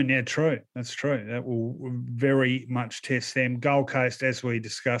 Afternoon, yeah, true. That's true. That will very much test them. Gold Coast, as we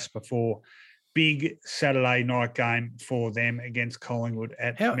discussed before, big Saturday night game for them against Collingwood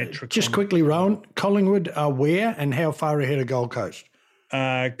at Metricon. Just quickly, Rowan, Collingwood are where and how far ahead of Gold Coast?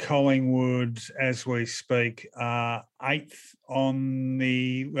 Collingwood, as we speak, are eighth on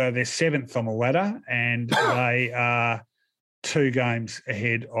they're seventh on the ladder, and they are 2 games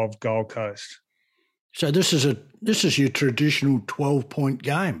ahead of Gold Coast. So this is your traditional 12-point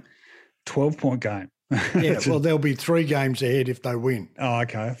game. 12-point game. Yeah, well, there'll be 3 games ahead if they win. Oh,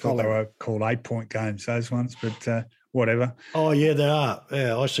 okay. I thought they were called 8-point games, those ones, but whatever. Oh, yeah, they are.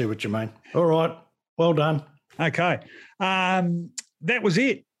 Yeah, I see what you mean. All right. Well done. Okay. That was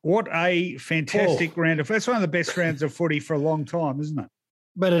it. What a fantastic round of – that's one of the best rounds of footy for a long time, isn't it?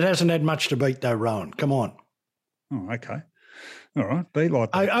 But it hasn't had much to beat, though, Rowan. Come on. Oh, okay. All right. Be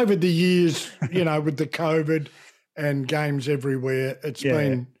like that. Over the years, with the COVID and games everywhere, it's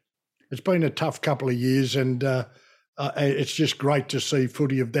been a tough couple of years, and it's just great to see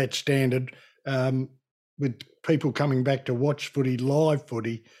footy of that standard with people coming back to watch footy, live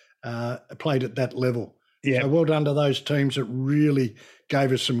footy, played at that level. Yeah. So well done to those teams that really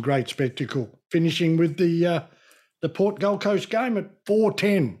gave us some great spectacle, finishing with the Port Gold Coast game at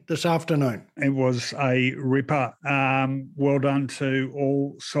 4:10 this afternoon. It was a ripper. Well done to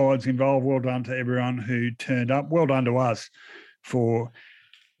all sides involved. Well done to everyone who turned up. Well done to us for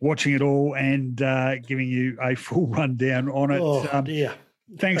watching it all and giving you a full rundown on it. Oh, dear.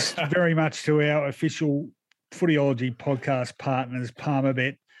 Thanks very much to our official Footyology podcast partners,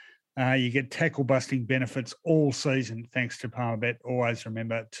 Palmerbet. You get tackle-busting benefits all season thanks to Palmerbet. Always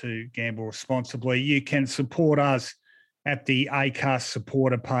remember to gamble responsibly. You can support us at the Acast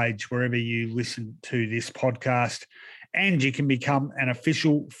supporter page wherever you listen to this podcast, and you can become an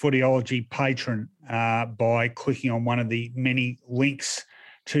official Footyology patron by clicking on one of the many links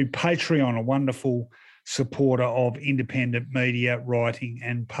to Patreon, a wonderful supporter of independent media, writing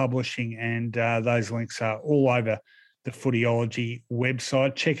and publishing, and those links are all over the Footyology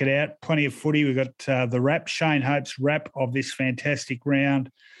website. Check it out. Plenty of footy. We've got the wrap, Shane Hope's wrap of this fantastic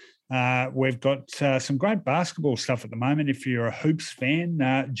round. We've got some great basketball stuff at the moment. If you're a Hoops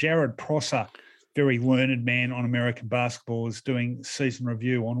fan, Jared Prosser, very learned man on American basketball, is doing season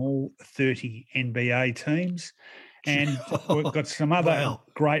review on all 30 NBA teams. And we've got some other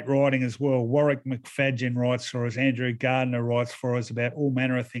great writing as well. Warwick McFadgen writes for us. Andrew Gardner writes for us about all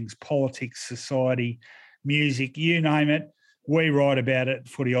manner of things, politics, society, music, you name it. We write about it,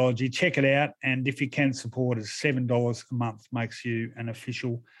 Footyology. Check it out. And if you can support us, $7 a month makes you an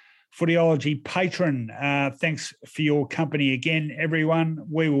official Footyology patron. Thanks for your company again, everyone.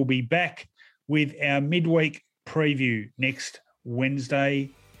 We will be back with our midweek preview next Wednesday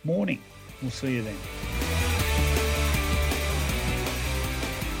morning. We'll see you then.